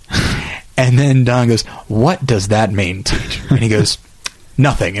it." And then Don goes, "What does that mean, Teach?" And he goes,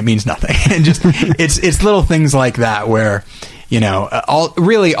 "Nothing. It means nothing." And just, it's little things like that where,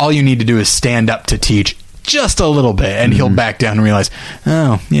 all you need to do is stand up to Teach just a little bit, and he'll back down and realize,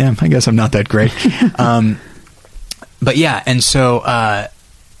 oh yeah, I guess I'm not that great. But yeah, and so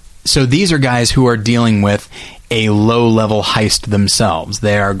these are guys who are dealing with a low-level heist themselves.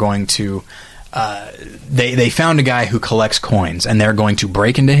 They are going to they found a guy who collects coins, and they're going to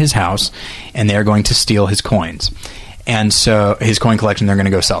break into his house, and they're going to steal his coins. And so his coin collection, they're going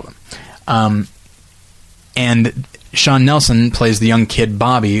to go sell them. And Sean Nelson plays the young kid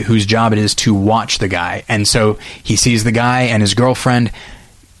Bobby, whose job it is to watch the guy. And so he sees the guy and his girlfriend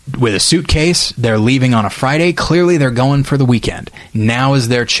with a suitcase. They're leaving on a Friday. Clearly they're going for the weekend. Now is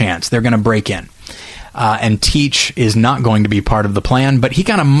their chance. They're going to break in. And Teach is not going to be part of the plan, but he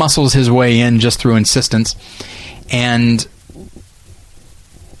kind of muscles his way in just through insistence. And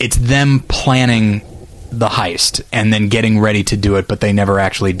it's them planning the heist and then getting ready to do it, but they never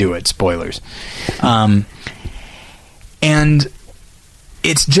actually do it. Spoilers. And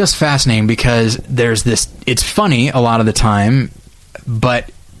it's just fascinating because there's this... It's funny a lot of the time, but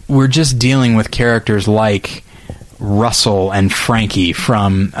we're just dealing with characters like Russell and Frankie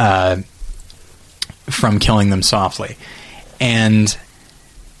from Killing Them Softly. And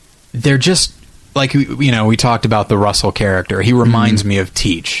they're just... Like, we talked about the Russell character. He reminds me of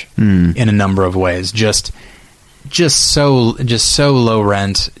Teach in a number of ways. Just so low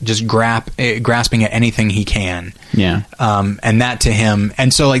rent, just grasping at anything he can. Yeah. And that to him,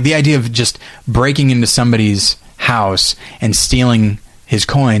 and so like the idea of just breaking into somebody's house and stealing his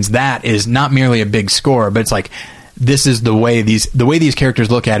coins, that is not merely a big score, but it's like, this is the way these characters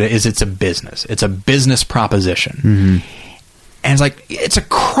look at it, is it's a business proposition. Mm-hmm. And it's like, it's a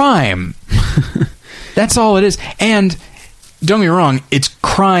crime. That's all it is. And don't get me wrong, it's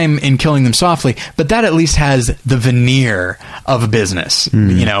crime in Killing Them Softly, but that at least has the veneer of a business.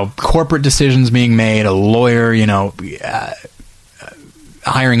 Corporate decisions being made, a lawyer,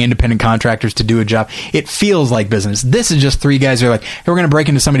 hiring independent contractors to do a job. It feels like business. This is just three guys who are like, hey, we're going to break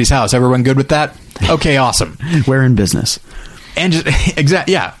into somebody's house. Everyone good with that? Okay, awesome. We're in business. And just,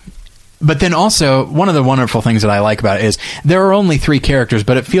 yeah. But then also, one of the wonderful things that I like about it is there are only 3 characters,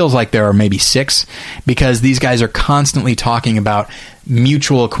 but it feels like there are maybe 6, because these guys are constantly talking about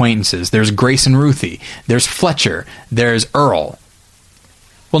mutual acquaintances. There's Grace and Ruthie. There's Fletcher. There's Earl.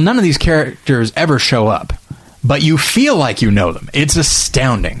 Well, none of these characters ever show up, but you feel like you know them. It's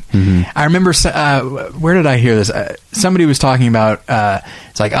astounding. Mm-hmm. I remember, where did I hear this? Somebody was talking about,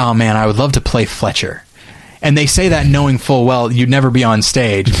 it's like, oh man, I would love to play Fletcher. And they say that knowing full well you'd never be on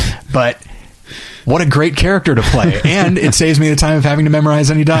stage, but what a great character to play. And it saves me the time of having to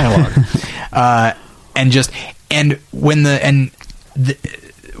memorize any dialogue. And when the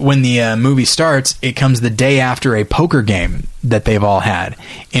movie starts, it comes the day after a poker game that they've all had,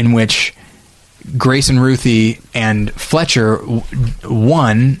 in which Grace and Ruthie and Fletcher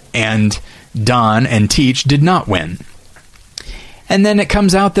won, and Don and Teach did not win. And then it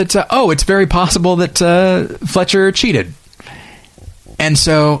comes out that, it's very possible that Fletcher cheated. And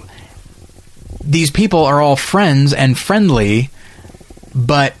so these people are all friends and friendly,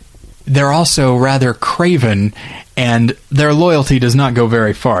 but they're also rather craven, and their loyalty does not go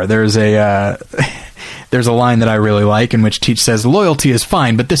very far. There's a line that I really like in which Teach says, loyalty is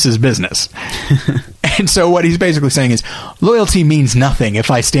fine, but this is business. And so what he's basically saying is, loyalty means nothing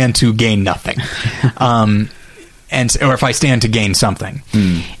if I stand to gain nothing. or if I stand to gain something.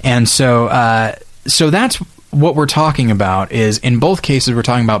 And so that's what we're talking about is, in both cases, we're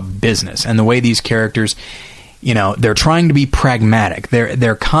talking about business and the way these characters, they're trying to be pragmatic.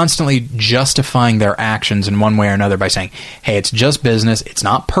 They're constantly justifying their actions in one way or another by saying, hey, it's just business, it's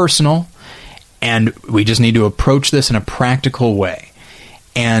not personal, and we just need to approach this in a practical way.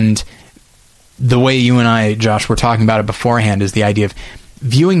 And the way you and I, Josh, were talking about it beforehand is the idea of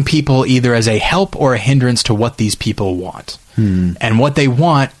viewing people either as a help or a hindrance to what these people want. And what they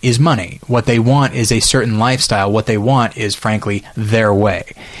want is money. What they want is a certain lifestyle. What they want is, frankly, their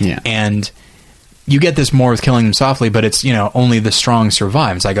way. Yeah. And you get this more with Killing Them Softly, but it's, only the strong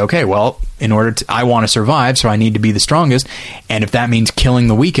survive. It's like, okay, well, I want to survive, so I need to be the strongest. And if that means killing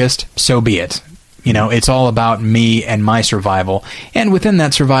the weakest, so be it. It's all about me and my survival. And within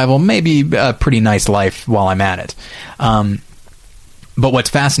that survival, maybe a pretty nice life while I'm at it. But what's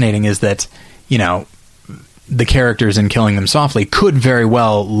fascinating is that, the characters in Killing Them Softly could very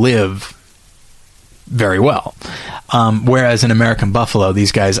well live very well. Whereas in American Buffalo,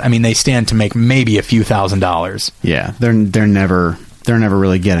 these guys, they stand to make maybe a few $1,000s. Yeah, they're never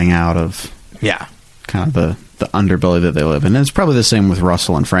really getting out of kind of the underbelly that they live in. And it's probably the same with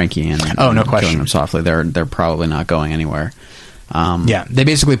Russell and Frankie and no question. Killing Them Softly. They're probably not going anywhere. They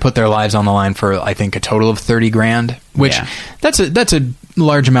basically put their lives on the line for, I think, a total of $30,000, which that's a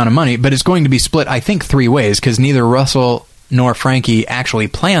large amount of money, but it's going to be split, I think, 3 ways, because neither Russell nor Frankie actually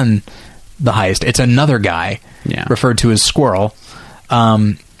plan the heist. It's another guy, referred to as Squirrel.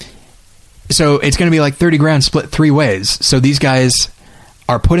 So it's going to be like $30,000 split 3 ways. So these guys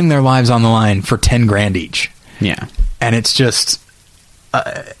are putting their lives on the line for $10,000 each. Yeah. And it's just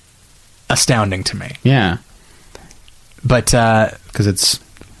astounding to me. Yeah. But because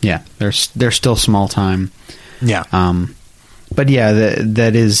they're still small time. Yeah. But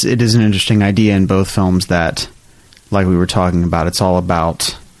it is an interesting idea in both films that, like we were talking about, it's all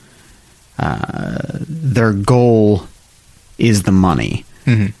about their goal is the money.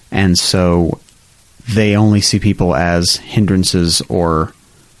 Mm-hmm. And so they only see people as hindrances, or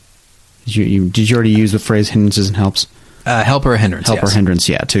did you already use the phrase hindrances and helps? Help or a hindrance. Help or hindrance,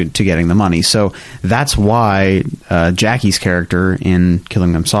 to getting the money. So that's why Jackie's character in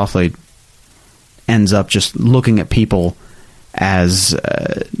Killing Them Softly ends up just looking at people as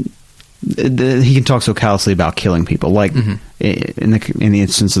he can talk so callously about killing people. Like in the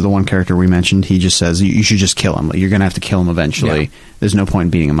instance of the one character we mentioned, he just says you should just kill him. You're going to have to kill him eventually. Yeah. There's no point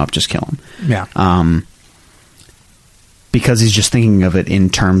in beating him up. Just kill him. Yeah. Because he's just thinking of it in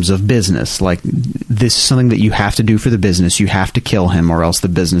terms of business. Like, this is something that you have to do for the business. You have to kill him, or else the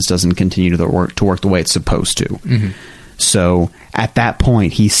business doesn't continue to work the way it's supposed to. Mm-hmm. So at that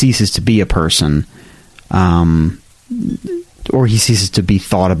point, he ceases to be a person, or he ceases to be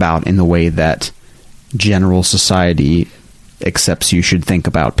thought about in the way that general society accepts you should think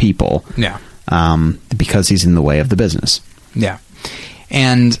about people. Yeah. Because he's in the way of the business. Yeah.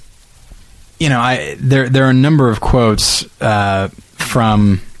 And there are a number of quotes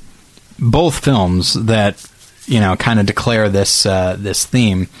from both films that kind of declare this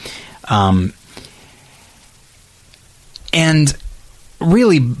theme, and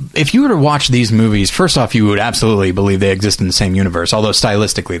really, if you were to watch these movies, first off, you would absolutely believe they exist in the same universe. Although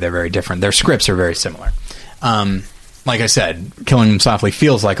stylistically, they're very different. Their scripts are very similar. Like I said, Killing Them Softly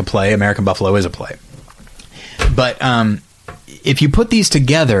feels like a play. American Buffalo is a play, but if you put these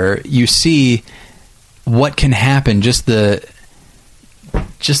together, you see what can happen, just the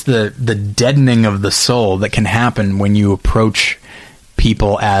deadening of the soul that can happen when you approach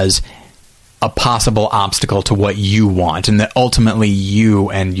people as a possible obstacle to what you want, and that ultimately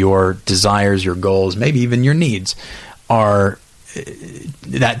you and your desires, your goals, maybe even your needs that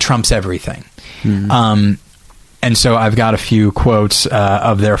trumps everything. Mm-hmm. And so I've got a few quotes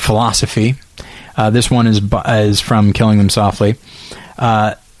of their philosophy. This one is from Killing Them Softly.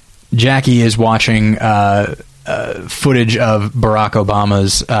 Jackie is watching footage of Barack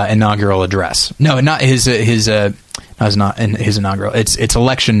Obama's inaugural address. No, not his. No, it's not in his inaugural. It's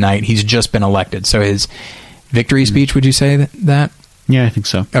election night. He's just been elected. So his victory speech. Would you say that? Yeah, I think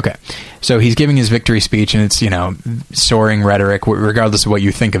so. Okay, so he's giving his victory speech, and it's soaring rhetoric. Regardless of what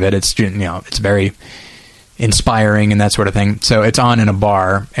you think of it, it's it's very inspiring and that sort of thing. So it's on in a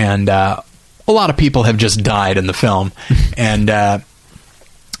bar, and a lot of people have just died in the film, and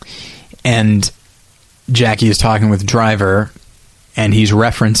Jackie is talking with Driver, and he's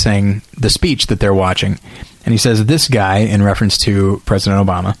referencing the speech that they're watching. And he says, this guy, in reference to President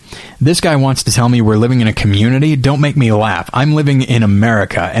Obama, this guy wants to tell me we're living in a community? Don't make me laugh. I'm living in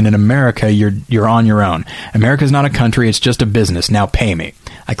America, and in America, you're on your own. America's not a country, it's just a business. Now pay me.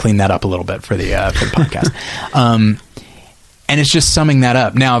 I cleaned that up a little bit for the podcast. And it's just summing that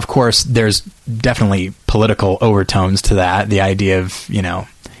up. Now, of course, there's definitely political overtones to that. The idea of, in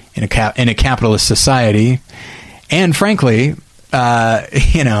a capitalist society, and frankly, we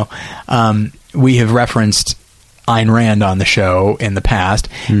have referenced Ayn Rand on the show in the past.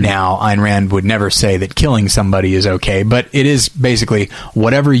 Now, Ayn Rand would never say that killing somebody is okay, but it is basically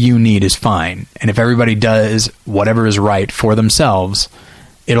whatever you need is fine. And if everybody does whatever is right for themselves,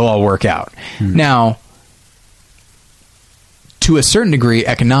 it'll all work out. Now, to a certain degree,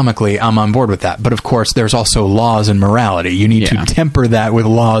 economically, I'm on board with that. But of course, there's also laws and morality. You need to temper that with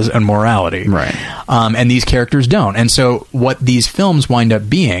laws and morality. Right. And these characters don't. And so what these films wind up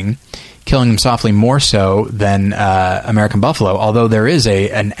being, Killing Them Softly more so than American Buffalo, although there is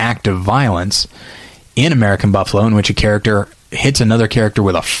an act of violence in American Buffalo in which a character hits another character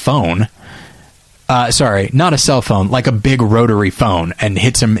with a phone. Sorry, not a cell phone, like a big rotary phone, and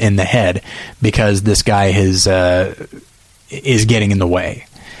hits him in the head because this guy is getting in the way.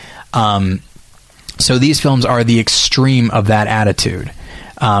 So these films are the extreme of that attitude.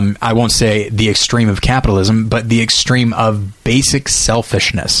 I won't say the extreme of capitalism, but the extreme of basic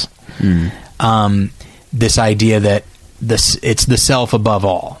selfishness. This idea that it's the self above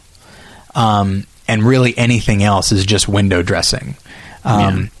all. And really anything else is just window dressing.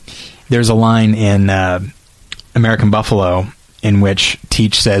 There's a line in American Buffalo in which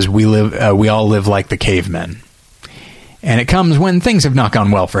Teach says, we all live like the cavemen. And it comes when things have not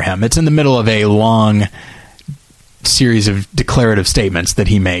gone well for him. It's in the middle of a long series of declarative statements that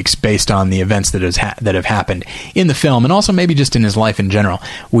he makes based on the events that have happened in the film, and also maybe just in his life in general.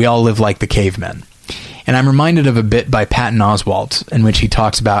 We all live like the cavemen. And I'm reminded of a bit by Patton Oswalt in which he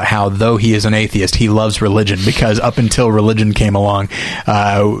talks about how, though he is an atheist, he loves religion because up until religion came along,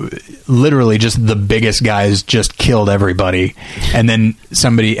 literally just the biggest guys just killed everybody. And then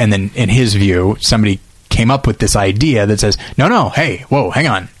in his view, somebody came up with this idea that says, no, hey, whoa, hang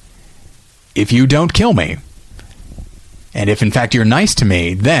on. If you don't kill me, and if in fact you're nice to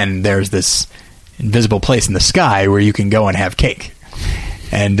me, then there's this invisible place in the sky where you can go and have cake.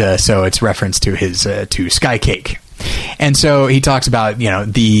 And so it's reference to his to sky cake. And so he talks about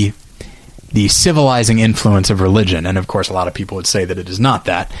the civilizing influence of religion, and of course a lot of people would say that it is not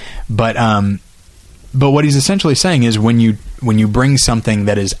that. But what he's essentially saying is when you bring something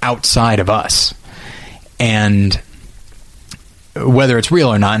that is outside of us, and whether it's real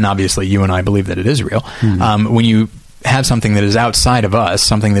or not, and obviously you and I believe that it is real, when you have something that is outside of us,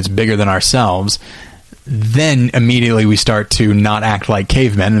 something that's bigger than ourselves, then immediately we start to not act like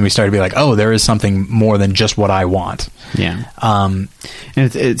cavemen, and we start to be like, oh, there is something more than just what I want. Yeah. And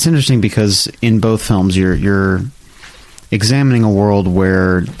it's interesting because in both films you're examining a world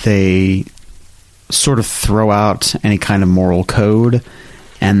where they sort of throw out any kind of moral code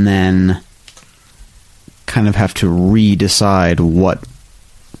and then kind of have to redecide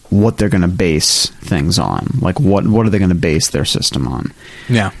what they're going to base things on. Like what are they going to base their system on?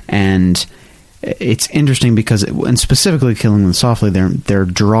 Yeah. And it's interesting because, and specifically Killing Them Softly, they're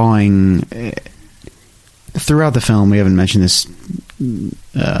drawing throughout the film. We haven't mentioned this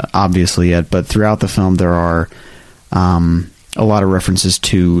obviously yet, but throughout the film there are a lot of references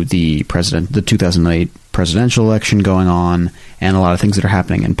to the 2008 presidential election going on, and a lot of things that are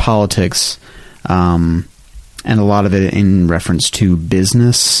happening in politics. And a lot of it in reference to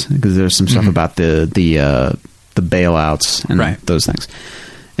business, because there's some stuff about the bailouts and those things,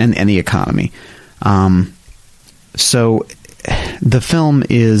 and the economy. So the film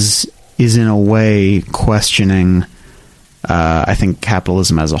is in a way questioning, I think,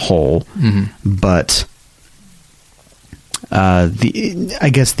 capitalism as a whole, but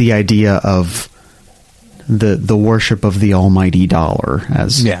I guess the idea of the worship of the almighty dollar,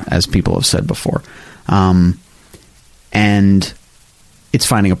 as people have said before. And it's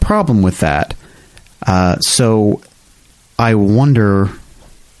finding a problem with that. So I wonder,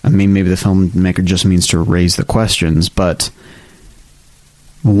 I mean, maybe the filmmaker just means to raise the questions, but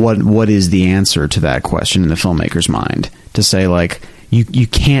what is the answer to that question in the filmmaker's mind? To say, like, you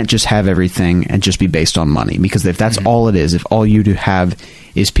can't just have everything and just be based on money, because if that's all it is, if all you do have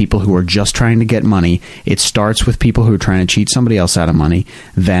is people who are just trying to get money, it starts with people who are trying to cheat somebody else out of money,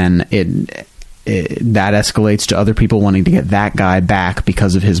 then that escalates to other people wanting to get that guy back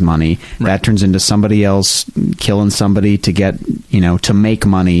because of his money. Right. That turns into somebody else killing somebody to get, to make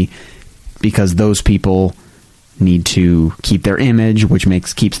money, because those people need to keep their image, which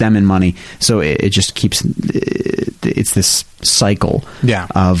keeps them in money. So it just keeps, it's this cycle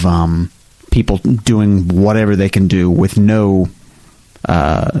of people doing whatever they can do with no,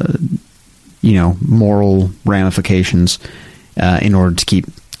 moral ramifications in order to keep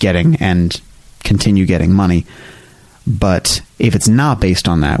getting and continue getting money. But if it's not based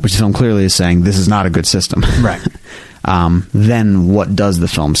on that, which the film clearly is saying this is not a good system, Right. Then what does the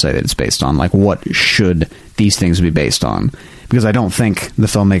film say that it's based on? Like, what should these things be based on? Because I don't think the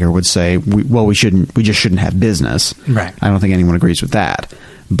filmmaker would say, we just shouldn't have business. Right. I don't think anyone agrees with that.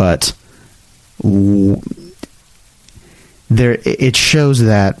 But it shows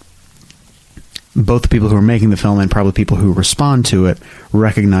that both the people who are making the film and probably people who respond to it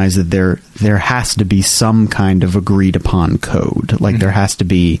recognize that there has to be some kind of agreed upon code. Like, there has to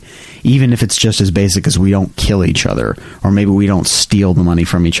be, even if it's just as basic as we don't kill each other, or maybe we don't steal the money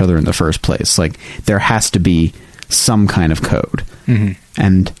from each other in the first place. Like, there has to be some kind of code. Mm-hmm.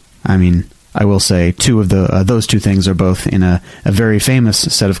 And I mean, I will say two of those two things are both in a very famous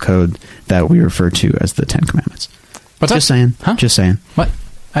set of code that we refer to as the Ten Commandments. What's just that? saying? Huh? Just saying. What?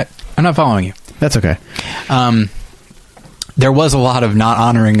 I'm not following you. That's okay. There was a lot of not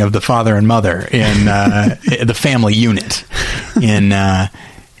honoring of the father and mother in the family unit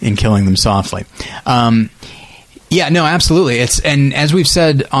in Killing Them Softly. Yeah, no, absolutely. And as we've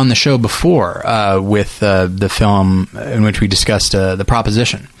said on the show before, with the film in which we discussed The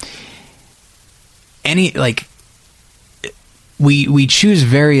Proposition, we choose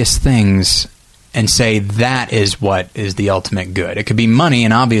various things and say that is what is the ultimate good. It could be money,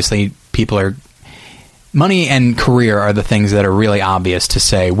 and obviously money and career are the things that are really obvious to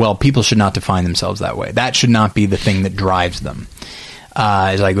say, well, people should not define themselves that way. That should not be the thing that drives them.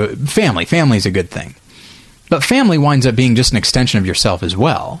 It's like family. Family is a good thing. But family winds up being just an extension of yourself as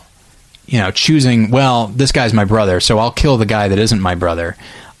well. You know, choosing, well, this guy's my brother, so I'll kill the guy that isn't my brother.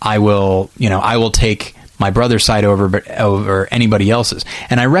 I will take my brother's side over anybody else's.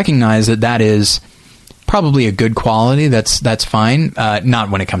 And I recognize that is probably a good quality. That's fine. Not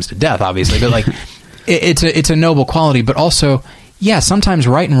when it comes to death, obviously, but like it's a noble quality. But also, yeah, sometimes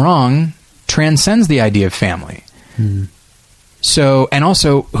right and wrong transcends the idea of family. Hmm. So, and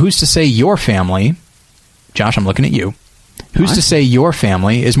also, who's to say your family, Josh, I'm looking at you, who's to say your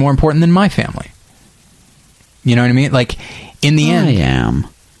family is more important than my family? You know what I mean? Like, in the end... I am.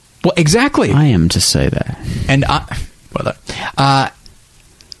 Well, exactly. I am to say that. And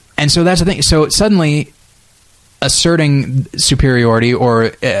and so that's the thing. So suddenly asserting superiority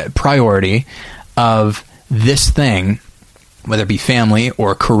or priority of this thing, whether it be family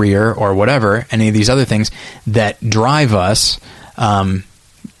or career or whatever, any of these other things that drive us,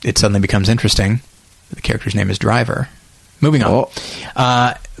 it suddenly becomes interesting. The character's name is Driver. Moving on.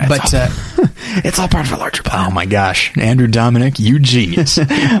 But it's all part of a larger plan. Oh my gosh, Andrew Dominik, you genius!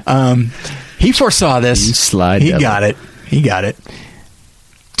 He foresaw this. You slide he devil. got it. He got it.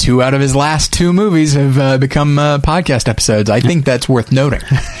 2 out of his last 2 movies have become podcast episodes. I think that's worth noting.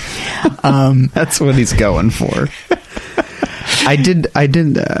 That's what he's going for. I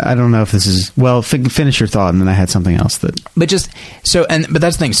don't know if this is... Well, finish your thought, and then I had something else that... But that's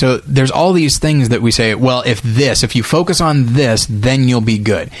the thing. So there's all these things that we say, well, if you focus on this, then you'll be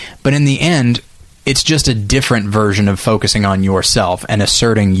good. But in the end, it's just a different version of focusing on yourself and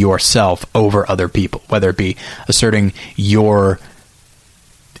asserting yourself over other people, whether it be asserting your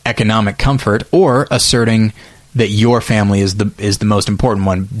economic comfort or asserting that your family is the most important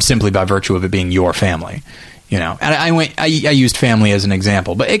one simply by virtue of it being your family. You know, and I used family as an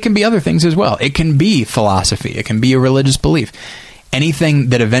example, but it can be other things as well. It can be philosophy. It can be a religious belief.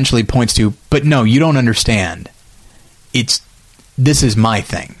 Anything that eventually points to, but no, you don't understand. This is my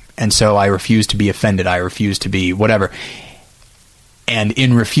thing. And so I refuse to be offended. I refuse to be whatever. And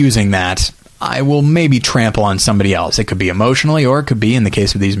in refusing that, I will maybe trample on somebody else. It could be emotionally, or it could be, in the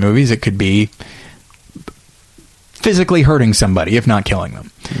case of these movies, it could be physically hurting somebody, if not killing them.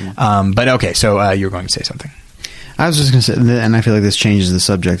 But okay, so you were going to say something. I was just going to say, and I feel like this changes the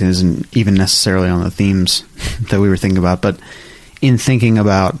subject and isn't even necessarily on the themes that we were thinking about, but in thinking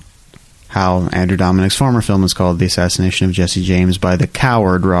about how Andrew Dominik's former film is called The Assassination of Jesse James by the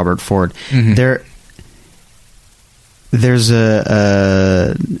coward Robert Ford, there's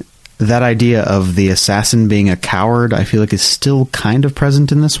that idea of the assassin being a coward, I feel like is still kind of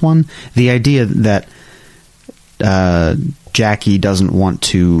present in this one. The idea that Jackie doesn't want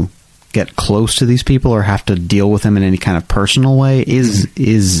to get close to these people or have to deal with them in any kind of personal way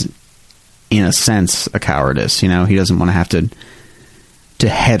is in a sense a cowardice. You know, he doesn't want to have to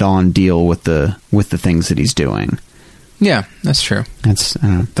head on deal with the things that he's doing. Yeah, that's true. That's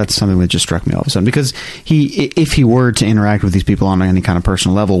something that just struck me all of a sudden, because if he were to interact with these people on any kind of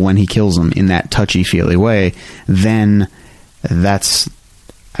personal level when he kills them in that touchy-feely way, then that's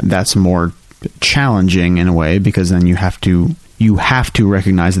more challenging in a way, because then you have to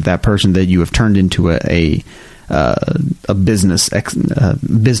recognize that person that you have turned into a business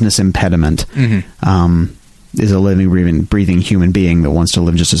impediment. is a living, breathing human being that wants to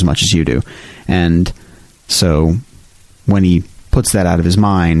live just as much as you do. And so when he puts that out of his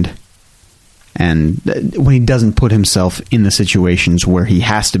mind, and when he doesn't put himself in the situations where he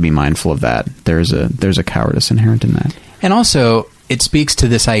has to be mindful of that, there's a cowardice inherent in that. And also, it speaks to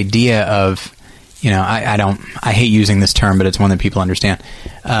this idea of, I hate using this term, but it's one that people understand.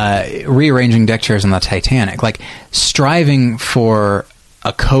 Rearranging deck chairs on the Titanic, like striving for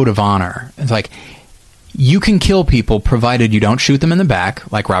a code of honor. It's like, you can kill people provided you don't shoot them in the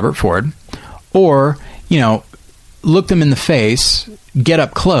back, like Robert Ford, or, look them in the face, get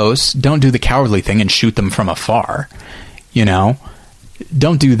up close, don't do the cowardly thing and shoot them from afar.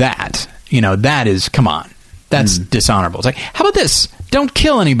 Don't do that. That is, come on. That's dishonorable. It's like, how about this? Don't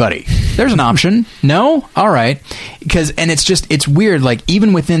kill anybody. There's an option. No? All right. And it's weird, like,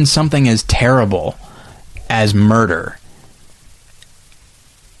 even within something as terrible as murder,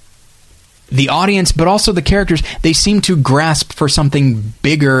 the audience, but also the characters, they seem to grasp for something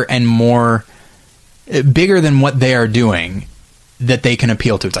bigger and bigger than what they are doing that they can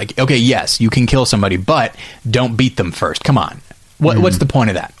appeal to. It's like, okay, yes, you can kill somebody, but don't beat them first. Come on. What's the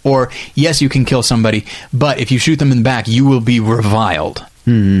point of that? Or, yes, you can kill somebody, but if you shoot them in the back, you will be reviled.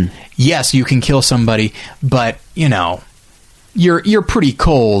 Mm-hmm. Yes, you can kill somebody, but, you're pretty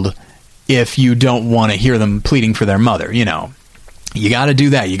cold if you don't want to hear them pleading for their mother. You got to do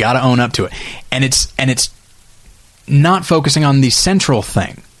that. You got to own up to it. And it's not focusing on the central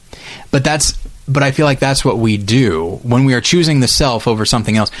thing. But I feel like that's what we do when we are choosing the self over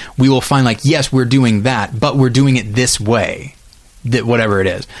something else. We will find, like, yes, we're doing that, but we're doing it this way. That whatever it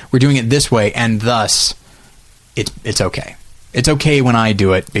is, we're doing it this way, and thus it's okay. It's okay when I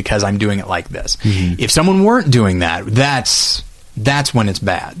do it because I'm doing it like this. Mm-hmm. If someone weren't doing that, that's when it's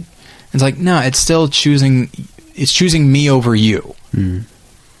bad. It's like, no, it's still choosing me over you. Mm.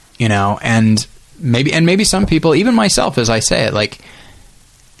 And maybe some people, even myself, as I say it, like,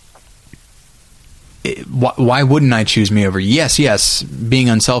 why wouldn't I choose me over you? Yes, being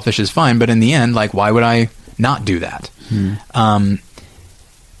unselfish is fine, but in the end, like, why would I not do that? I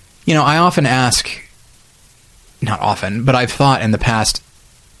often ask, not often, but I've thought in the past,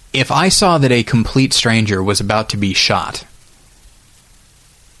 if I saw that a complete stranger was about to be shot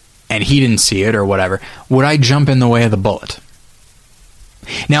and he didn't see it or whatever, would I jump in the way of the bullet?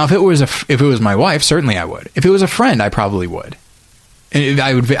 Now, if it was my wife, certainly I would. If it was a friend, I probably would.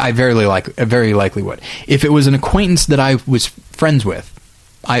 I very likely would. If it was an acquaintance that I was friends with,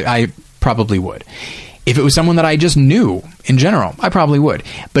 I probably would. If it was someone that I just knew in general, I probably would.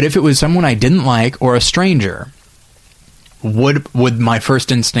 But if it was someone I didn't like or a stranger, would my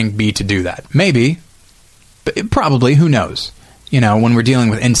first instinct be to do that? Maybe. But probably. Who knows? When we're dealing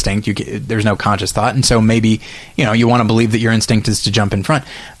with instinct, there's no conscious thought. And so maybe, you want to believe that your instinct is to jump in front.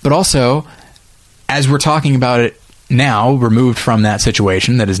 But also, as we're talking about it now, removed from that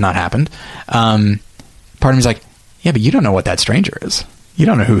situation that has not happened, part of me is like, yeah, but you don't know what that stranger is. You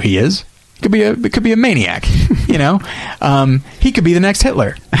don't know who he is. It could be a maniac, he could be the next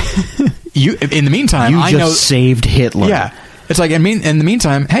Hitler. In the meantime, I know saved Hitler. Yeah, it's like in the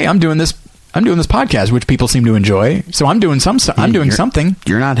meantime, hey, I'm doing this podcast, which people seem to enjoy. So I'm doing something.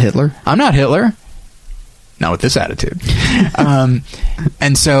 You're not Hitler. I'm not Hitler. Not with this attitude. And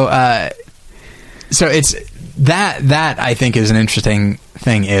so it's that I think is an interesting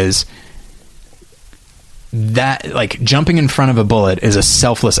thing, is that, like, jumping in front of a bullet is a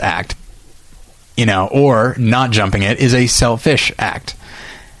selfless act. Or not jumping it is a selfish act.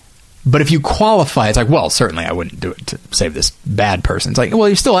 But if you qualify, it's like, well, certainly I wouldn't do it to save this bad person. It's like, well,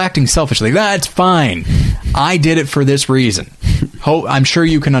 you're still acting selfishly. That's fine. I did it for this reason. I'm sure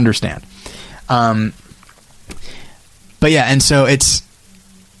you can understand. But yeah, and so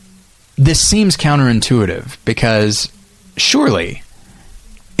this seems counterintuitive, because surely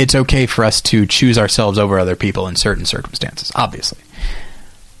it's okay for us to choose ourselves over other people in certain circumstances, obviously.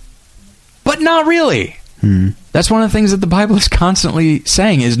 But not really. That's one of the things that the Bible is constantly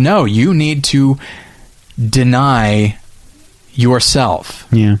saying is, no, you need to deny yourself.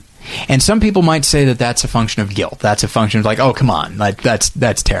 Yeah. And some people might say that that's a function of guilt. That's a function of, like, oh, come on, like,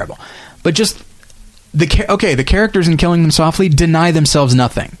 that's terrible. But just the characters in Killing Them Softly deny themselves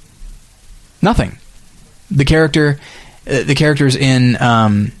nothing. Nothing. The characters in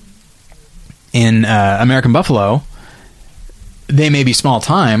American Buffalo, they may be small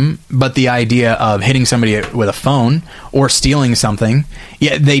time, but the idea of hitting somebody with a phone or stealing something,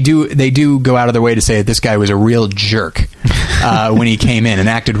 yeah, they do go out of their way to say that this guy was a real jerk when he came in and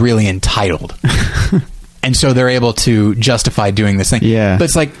acted really entitled. And so they're able to justify doing this thing. Yeah. But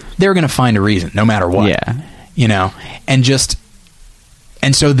it's like, they're going to find a reason no matter what. Yeah. And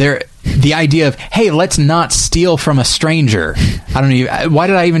so the idea of, hey, let's not steal from a stranger. I don't know. Why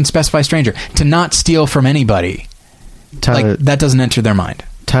did I even specify stranger? To not steal from anybody. Tyler, like, that doesn't enter their mind.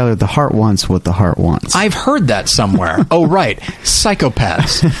 Tyler, the heart wants what the heart wants. I've heard that somewhere. Oh, right.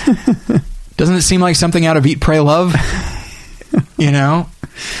 Psychopaths. Doesn't it seem like something out of Eat, Pray, Love? You know?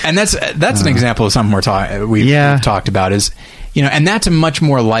 And that's an example of something we've talked about is, you know, and that's a much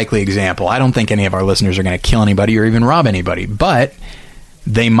more likely example. I don't think any of our listeners are going to kill anybody or even rob anybody, but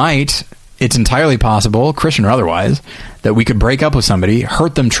they might. It's entirely possible, Christian or otherwise, that we could break up with somebody,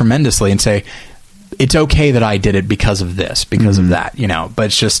 hurt them tremendously, and say, it's okay that I did it because of this, because of that, you know. But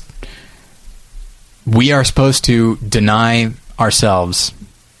it's just, we are supposed to deny ourselves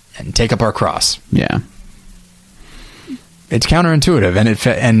and take up our cross. Yeah. It's counterintuitive,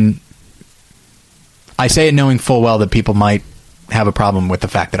 and I say it knowing full well that people might have a problem with the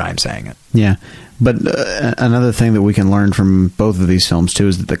fact that I'm saying it. Yeah. But another thing that we can learn from both of these films, too,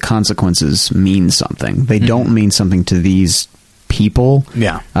 is that the consequences mean something. They don't mean something to these people.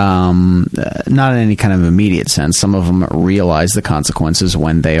 Yeah. Not in any kind of immediate sense. Some of them realize the consequences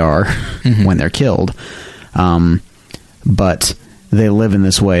when they are, when they're killed. But they live in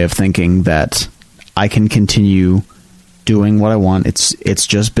this way of thinking that I can continue doing what I want. It's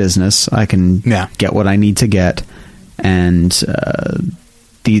just business. I can get what I need to get. And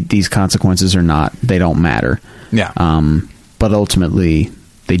these consequences they don't matter. Yeah. But ultimately,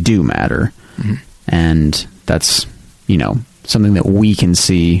 they do matter. And that's, you know, something that we can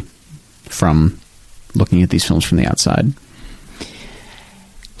see from looking at these films from the outside.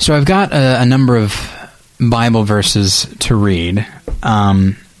 So I've got a number of Bible verses to read.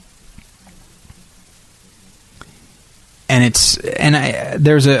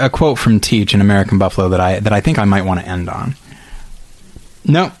 There's a quote from Teach in American Buffalo that I think I might want to end on.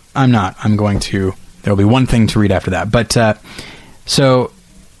 No, I'm not. There'll be one thing to read after that. But so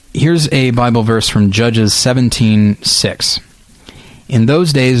here's a Bible verse from Judges 17:6. In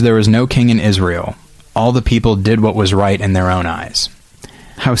those days there was no king in Israel. All the people did what was right in their own eyes.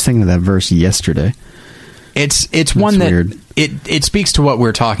 I was thinking of that verse yesterday. It's one that weird. It speaks to what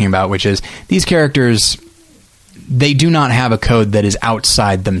we're talking about, which is these characters, they do not have a code that is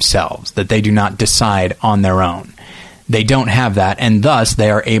outside themselves, that they do not decide on their own. They don't have that, and thus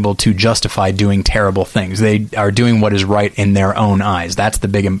they are able to justify doing terrible things. They are doing what is right in their own eyes. That's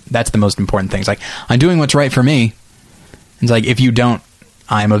the most important thing. It's like, I'm doing what's right for me. It's like, if you don't,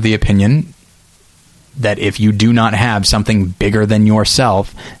 I'm of the opinion that if you do not have something bigger than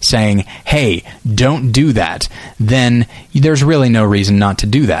yourself saying, hey, don't do that, then there's really no reason not to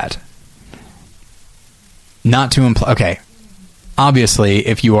do that. Not to imply... Okay. Obviously,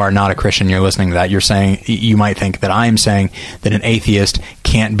 if you are not a Christian, you're listening to that, you might think that I'm saying that an atheist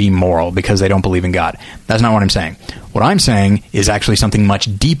can't be moral because they don't believe in God. That's not what I'm saying. What I'm saying is actually something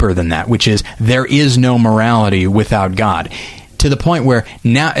much deeper than that, which is there is no morality without God. To the point where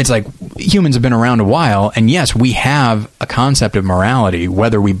now it's like humans have been around a while, and yes, we have a concept of morality,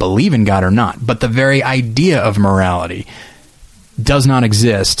 whether we believe in God or not, but the very idea of morality does not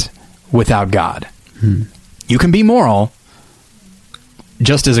exist without God. You can be moral,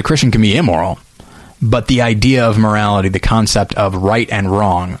 just as a Christian can be immoral, but the idea of morality, the concept of right and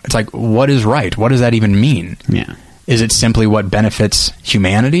wrong, it's like, what is right? What does that even mean? Yeah. Is it simply what benefits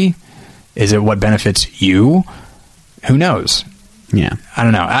humanity? Is it what benefits you? Who knows? Yeah. I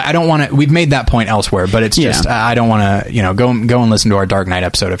don't know. I don't want to... We've made that point elsewhere, but it's just... I don't want to... go and listen to our Dark Knight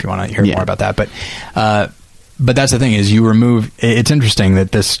episode if you want to hear more about that. But that's the thing, is you remove... It's interesting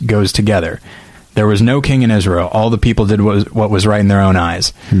that this goes together. There was no king in Israel. All the people did what was right in their own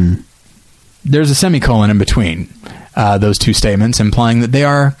eyes. There's a semicolon in between those two statements, implying that they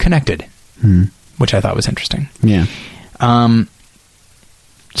are connected, which I thought was interesting. Yeah.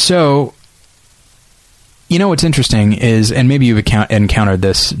 So... You know what's interesting is, and maybe you've encountered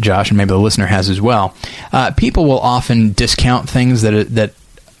this, Josh, and maybe the listener has as well. People will often discount things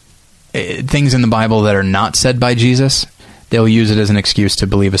things in the Bible that are not said by Jesus. They'll use it as an excuse to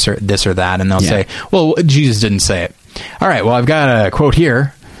believe this or that, and they'll say, "Well, Jesus didn't say it." All right. Well, I've got a quote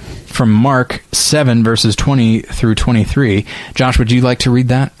here from Mark 7 verses 20 through 23. Josh, would you like to read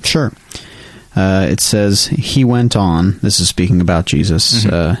that? Sure. It says, he went on, this is speaking about Jesus,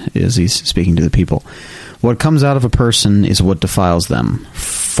 as he's speaking to the people. What comes out of a person is what defiles them,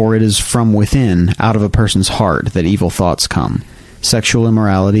 for it is from within, out of a person's heart, that evil thoughts come. Sexual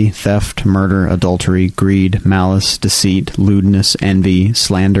immorality, theft, murder, adultery, greed, malice, deceit, lewdness, envy,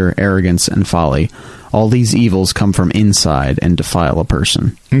 slander, arrogance, and folly. All these evils come from inside and defile a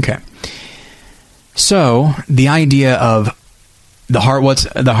person. Okay. So, the idea of the heart wants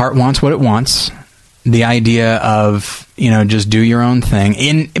what it wants, the idea of, just do your own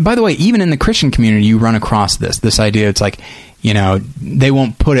thing. By the way, even in the Christian community, you run across this idea. It's like, they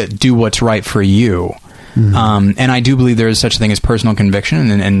won't do what's right for you. Mm-hmm. And I do believe there is such a thing as personal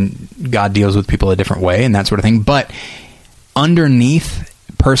conviction, and God deals with people a different way and that sort of thing. But underneath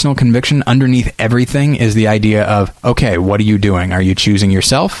personal conviction, underneath everything, is the idea of, okay, what are you doing? Are you choosing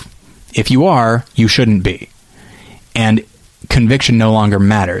yourself? If you are, you shouldn't be. And conviction no longer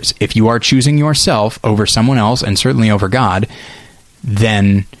matters. If you are choosing yourself over someone else, and certainly over God,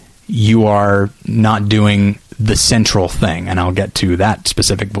 then you are not doing the central thing. And I'll get to that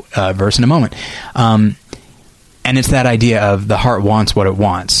specific verse in a moment. And it's that idea of the heart wants what it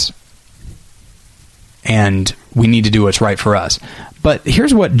wants, and we need to do what's right for us. But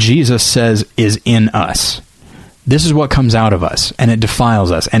here's what Jesus says is in us. This is what comes out of us, and it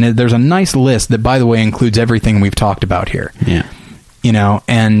defiles us. And there's a nice list that, by the way, includes everything we've talked about here. Yeah.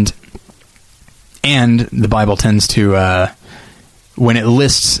 And the Bible tends to, when it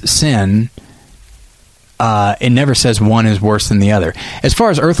lists sin, it never says one is worse than the other. As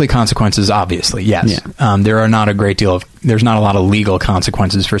far as earthly consequences, obviously, yes. Yeah. There's not a lot of legal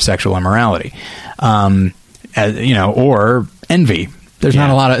consequences for sexual immorality, or envy. There's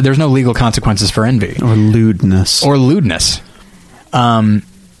no legal consequences for envy. Or lewdness.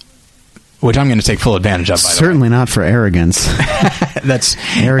 Which I'm going to take full advantage of, by the way. Certainly not for arrogance.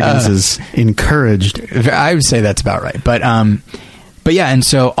 Arrogance is encouraged. I would say that's about right. But yeah, and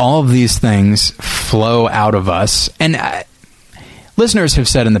so all of these things flow out of us. And listeners have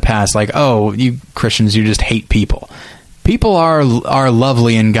said in the past, like, oh, you Christians, you just hate people. People are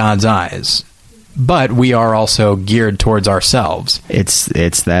lovely in God's eyes, but we are also geared towards ourselves. It's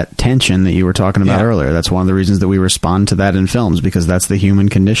that tension that you were talking about earlier. That's one of the reasons that we respond to that in films, because that's the human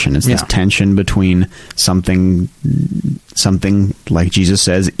condition. It's this tension between something like Jesus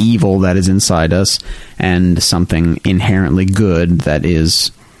says, evil that is inside us, and something inherently good that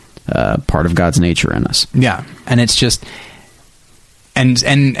is part of God's nature in us. Yeah, and it's just, and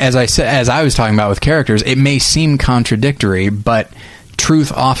as I was talking about with characters, it may seem contradictory, but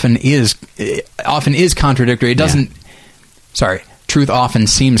truth often is contradictory. It doesn't. Yeah. Sorry, truth often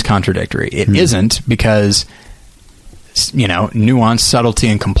seems contradictory. It isn't, because nuance, subtlety,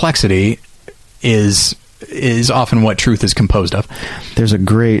 and complexity is often what truth is composed of. There's a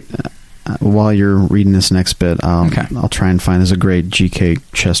great. While you're reading this next bit, I'll try and find. There's a great G.K.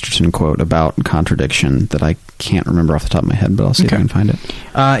 Chesterton quote about contradiction that I can't remember off the top of my head, but I'll see if I can find it.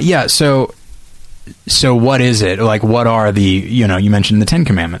 So what is it? Like, what are the, you mentioned the 10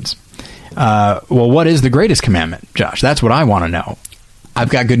 Commandments. Well, what is the greatest commandment, Josh? That's what I want to know. I've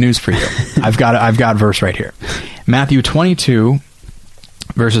got good news for you. I've got verse right here. Matthew 22,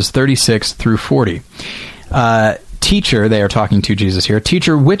 verses 36 through 40. Teacher, they are talking to Jesus here.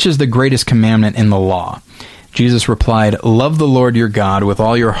 Teacher, which is the greatest commandment in the law? Jesus replied, love the Lord your God with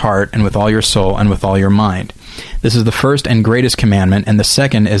all your heart and with all your soul and with all your mind. This is the first and greatest commandment, and the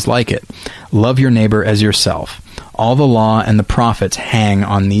second is like it. Love your neighbor as yourself. All the law and the prophets hang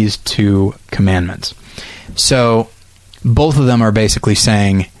on these two commandments. So both of them are basically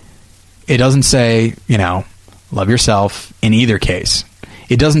saying, it doesn't say, love yourself in either case.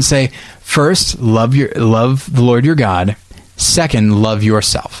 It doesn't say, first, love the Lord your God. Second, love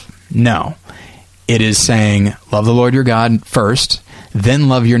yourself. No. It is saying, love the Lord your God first, then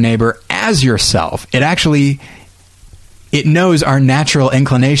love your neighbor as yourself. It knows our natural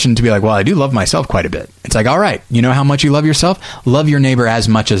inclination to be like, well, I do love myself quite a bit. It's like, all right, you know how much you love yourself? Love your neighbor as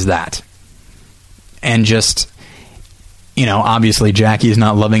much as that. And just, obviously Jackie is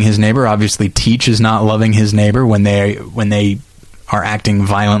not loving his neighbor. Obviously Teach is not loving his neighbor when they are acting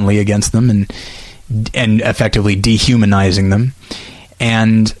violently against them and effectively dehumanizing them.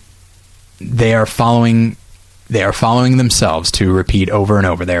 And they are following themselves, to repeat over and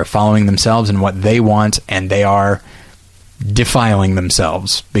over. They are following themselves and what they want, and they are defiling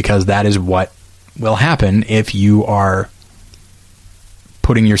themselves, because that is what will happen if you are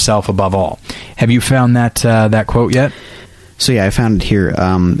putting yourself above all. Have you found that quote yet? So yeah, I found it here,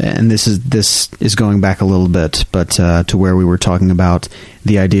 and this is going back a little bit, but to where we were talking about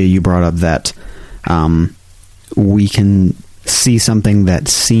the idea you brought up that we can see something that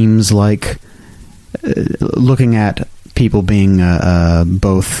seems like looking at people being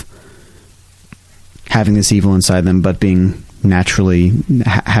both having this evil inside them, but being naturally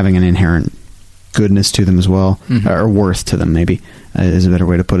having an inherent goodness to them as well, or worth to them, maybe is a better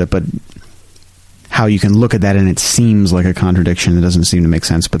way to put it. But how you can look at that and it seems like a contradiction, it doesn't seem to make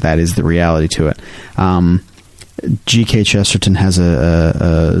sense, but that is the reality to it. G.K. Chesterton has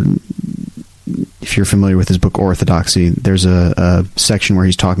if you're familiar with his book Orthodoxy, there's a section where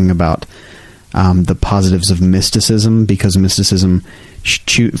he's talking about the positives of mysticism, because mysticism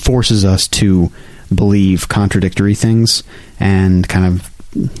forces us to believe contradictory things and kind of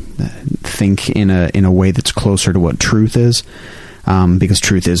think in a way that's closer to what truth is, because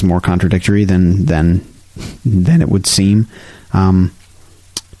truth is more contradictory than it would seem.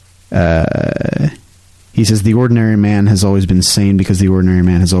 He says the ordinary man has always been sane because the ordinary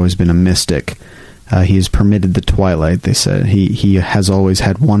man has always been a mystic. He has permitted the twilight, they said. He has always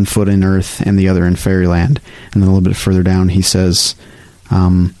had one foot in earth and the other in fairyland. And then a little bit further down he says,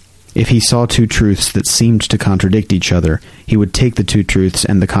 if he saw two truths that seemed to contradict each other, he would take the two truths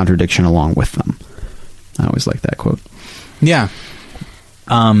and the contradiction along with them. I always like that quote. Yeah.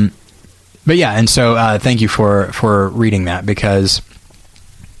 But yeah, and so thank you for reading that, because,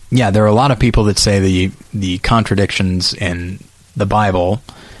 yeah, there are a lot of people that say the contradictions in the Bible,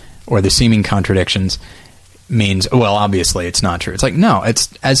 or the seeming contradictions, means, well, obviously it's not true. It's like, no,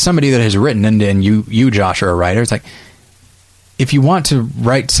 it's, as somebody that has written, and you Josh, are a writer, it's like, if you want to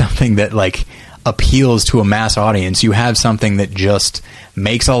write something that, like, appeals to a mass audience, you have something that just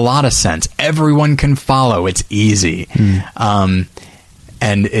makes a lot of sense. Everyone can follow. It's easy.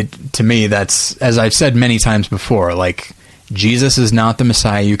 And to me, that's, as I've said many times before, like, Jesus is not the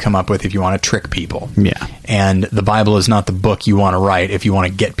Messiah you come up with if you want to trick people. Yeah. And the Bible is not the book you want to write if you want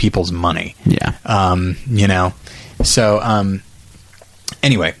to get people's money. Yeah. You know? So,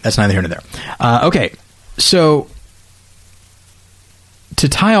 anyway, that's neither here nor there. Okay. So, to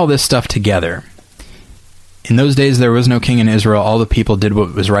tie all this stuff together, in those days there was no king in Israel. All the people did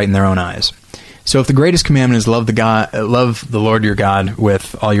what was right in their own eyes. So if the greatest commandment is love the Lord your God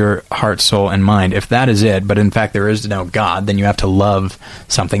with all your heart, soul, and mind, if that is it, but in fact there is no God, then you have to love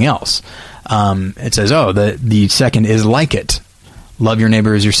something else. It says, the second is like it. Love your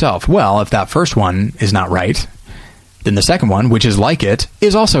neighbor as yourself. Well, if that first one is not right, then the second one, which is like it,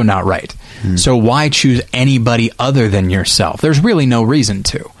 is also not right. So why choose anybody other than yourself? There's really no reason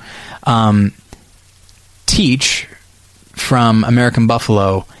to. Teach from American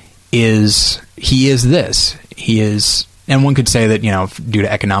Buffalo is this. He is, and one could say that, you know, due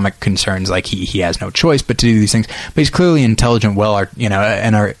to economic concerns, like he has no choice but to do these things. But he's clearly intelligent,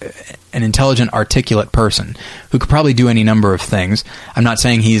 an intelligent, articulate person who could probably do any number of things. I'm not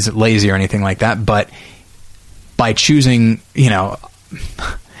saying he's lazy or anything like that, but by choosing, maybe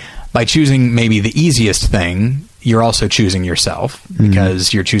the easiest thing, you're also choosing yourself,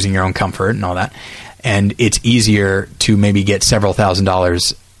 because you're choosing your own comfort and all that. And it's easier to maybe get several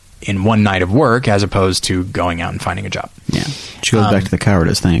 $1,000s in one night of work as opposed to going out and finding a job. Yeah. Which goes back to the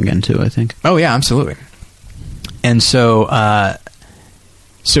cowardice thing again, too, I think. Oh, yeah, absolutely. And so,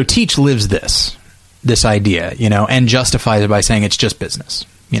 Teach lives this idea, and justifies it by saying it's just business,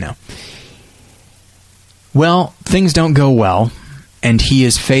 Well, things don't go well, and he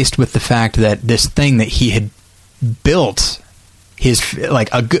is faced with the fact that this thing that he had built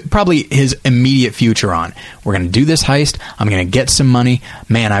probably his immediate future on. We're going to do this heist. I'm going to get some money.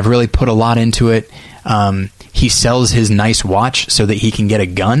 Man, I've really put a lot into it. He sells his nice watch so that he can get a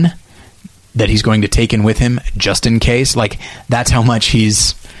gun that he's going to take in with him just in case. Like, that's how much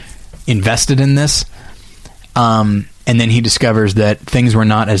he's invested in this. And then he discovers that things were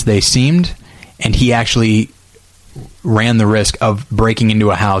not as they seemed, and he actually ran the risk of breaking into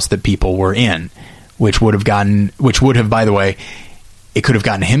a house that people were in, which would have, by the way, it could have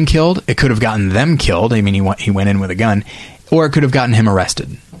gotten him killed. It could have gotten them killed. I mean, he went in with a gun, or it could have gotten him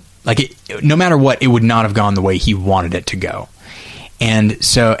arrested. Like, no matter what, it would not have gone the way he wanted it to go. And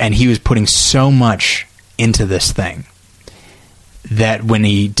he was putting so much into this thing that when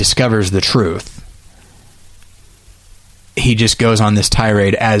he discovers the truth, he just goes on this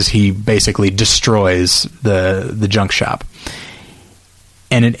tirade as he basically destroys the junk shop.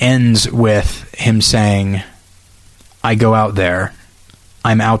 And it ends with him saying, I go out there.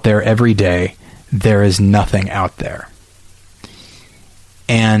 I'm out there every day. There is nothing out there.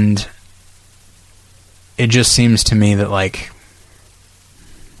 And it just seems to me that, like,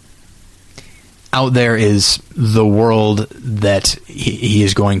 out there is the world that he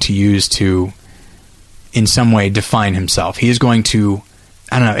is going to use to, in some way, define himself. He is going to,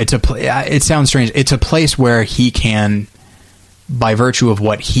 I don't know, it sounds strange. It's a place where he can, by virtue of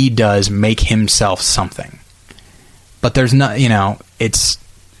what he does, make himself something. But there's not, it's,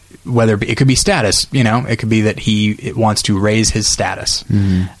 it could be status, it could be that he wants to raise his status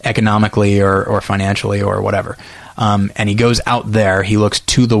economically or financially or whatever. And he goes out there, he looks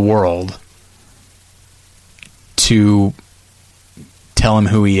to the world to tell him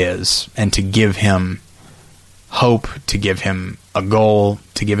who he is and to give him hope, to give him a goal,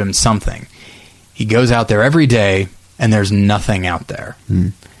 to give him something. He goes out there every day, and there's nothing out there.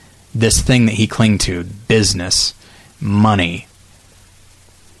 this thing that he clung to, business, money,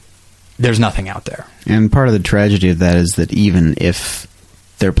 there's nothing out there. And part of the tragedy of that is that even if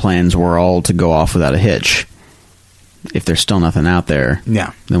their plans were all to go off without a hitch, if there's still nothing out there,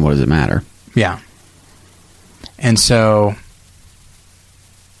 yeah, then what does it matter? Yeah. And so,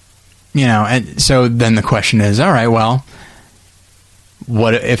 and so then the question is, all right, well,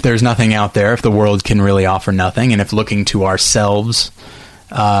 what if there's nothing out there, if the world can really offer nothing, and if looking to ourselves,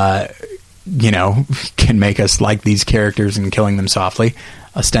 can make us like these characters and killing them softly,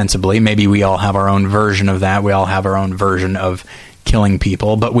 ostensibly. Maybe we all have our own version of that. We all have our own version of killing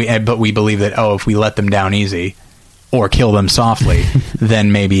people, but we believe that, if we let them down easy or kill them softly,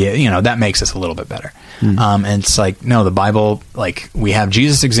 then maybe, that makes us a little bit better. And it's like, no, the Bible, we have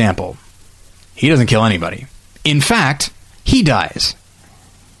Jesus' example. He doesn't kill anybody. In fact, he dies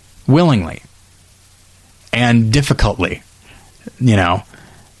willingly and difficultly.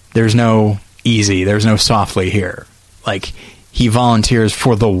 There's no easy, there's no softly here. He volunteers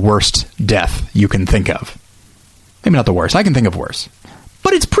for the worst death you can think of. Maybe not the worst. I can think of worse.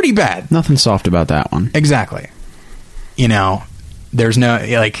 But it's pretty bad. Nothing soft about that one. Exactly. There's no,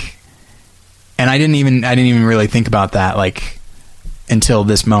 and I didn't even really think about that, until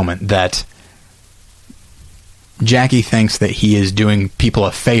this moment, that Jackie thinks that he is doing people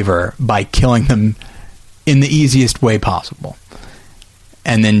a favor by killing them in the easiest way possible.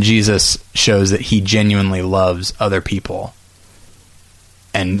 And then Jesus shows that he genuinely loves other people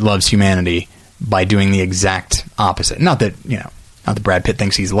and loves humanity by doing the exact opposite. Not that Brad Pitt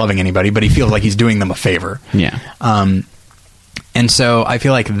thinks he's loving anybody, but he feels like he's doing them a favor. Yeah. And so I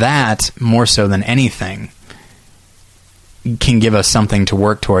feel like that, more so than anything, can give us something to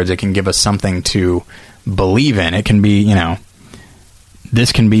work towards. It can give us something to believe in. It can be,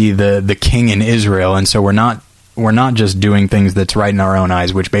 this can be the king in Israel, and so we're not just doing things that's right in our own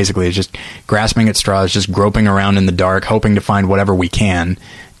eyes, which basically is just grasping at straws, just groping around in the dark, hoping to find whatever we can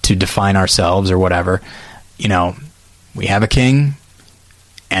to define ourselves or whatever. We have a king,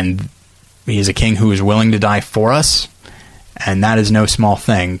 and he is a king who is willing to die for us, and that is no small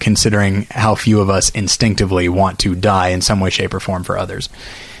thing, considering how few of us instinctively want to die in some way, shape, or form for others.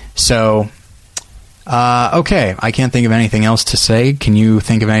 So, okay, I can't think of anything else to say. Can you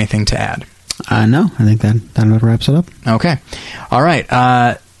think of anything to add? No, I think that wraps it up. Okay. All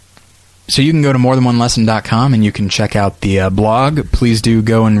right. So you can go to morethanonelesson.com and you can check out the blog. Please do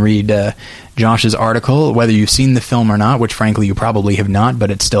go and read Josh's article, whether you've seen the film or not, which frankly you probably have not, but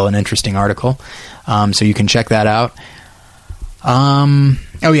it's still an interesting article. So you can check that out. Go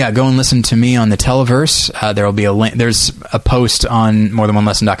and listen to me on the Televerse. There will be a link. There's a post on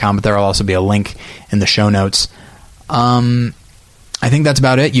morethanonelesson.com, but there will also be a link in the show notes. I think that's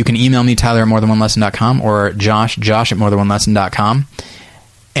about it. You can email me, Tyler at morethanonelesson.com, or Josh at morethanonelesson.com.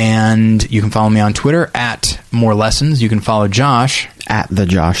 And you can follow me on Twitter at More Lessons. You can follow Josh at the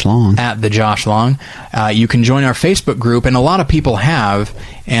Josh Long. You can join our Facebook group, and a lot of people have,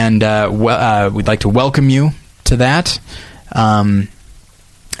 and we'd like to welcome you to that.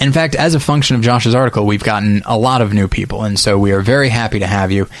 In fact, as a function of Josh's article, we've gotten a lot of new people, and so we are very happy to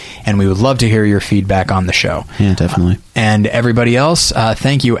have you, and we would love to hear your feedback on the show. Yeah, definitely. And everybody else,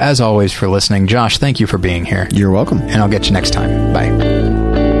 thank you as always for listening. Josh, thank you for being here. You're welcome. And I'll get you next time. Bye.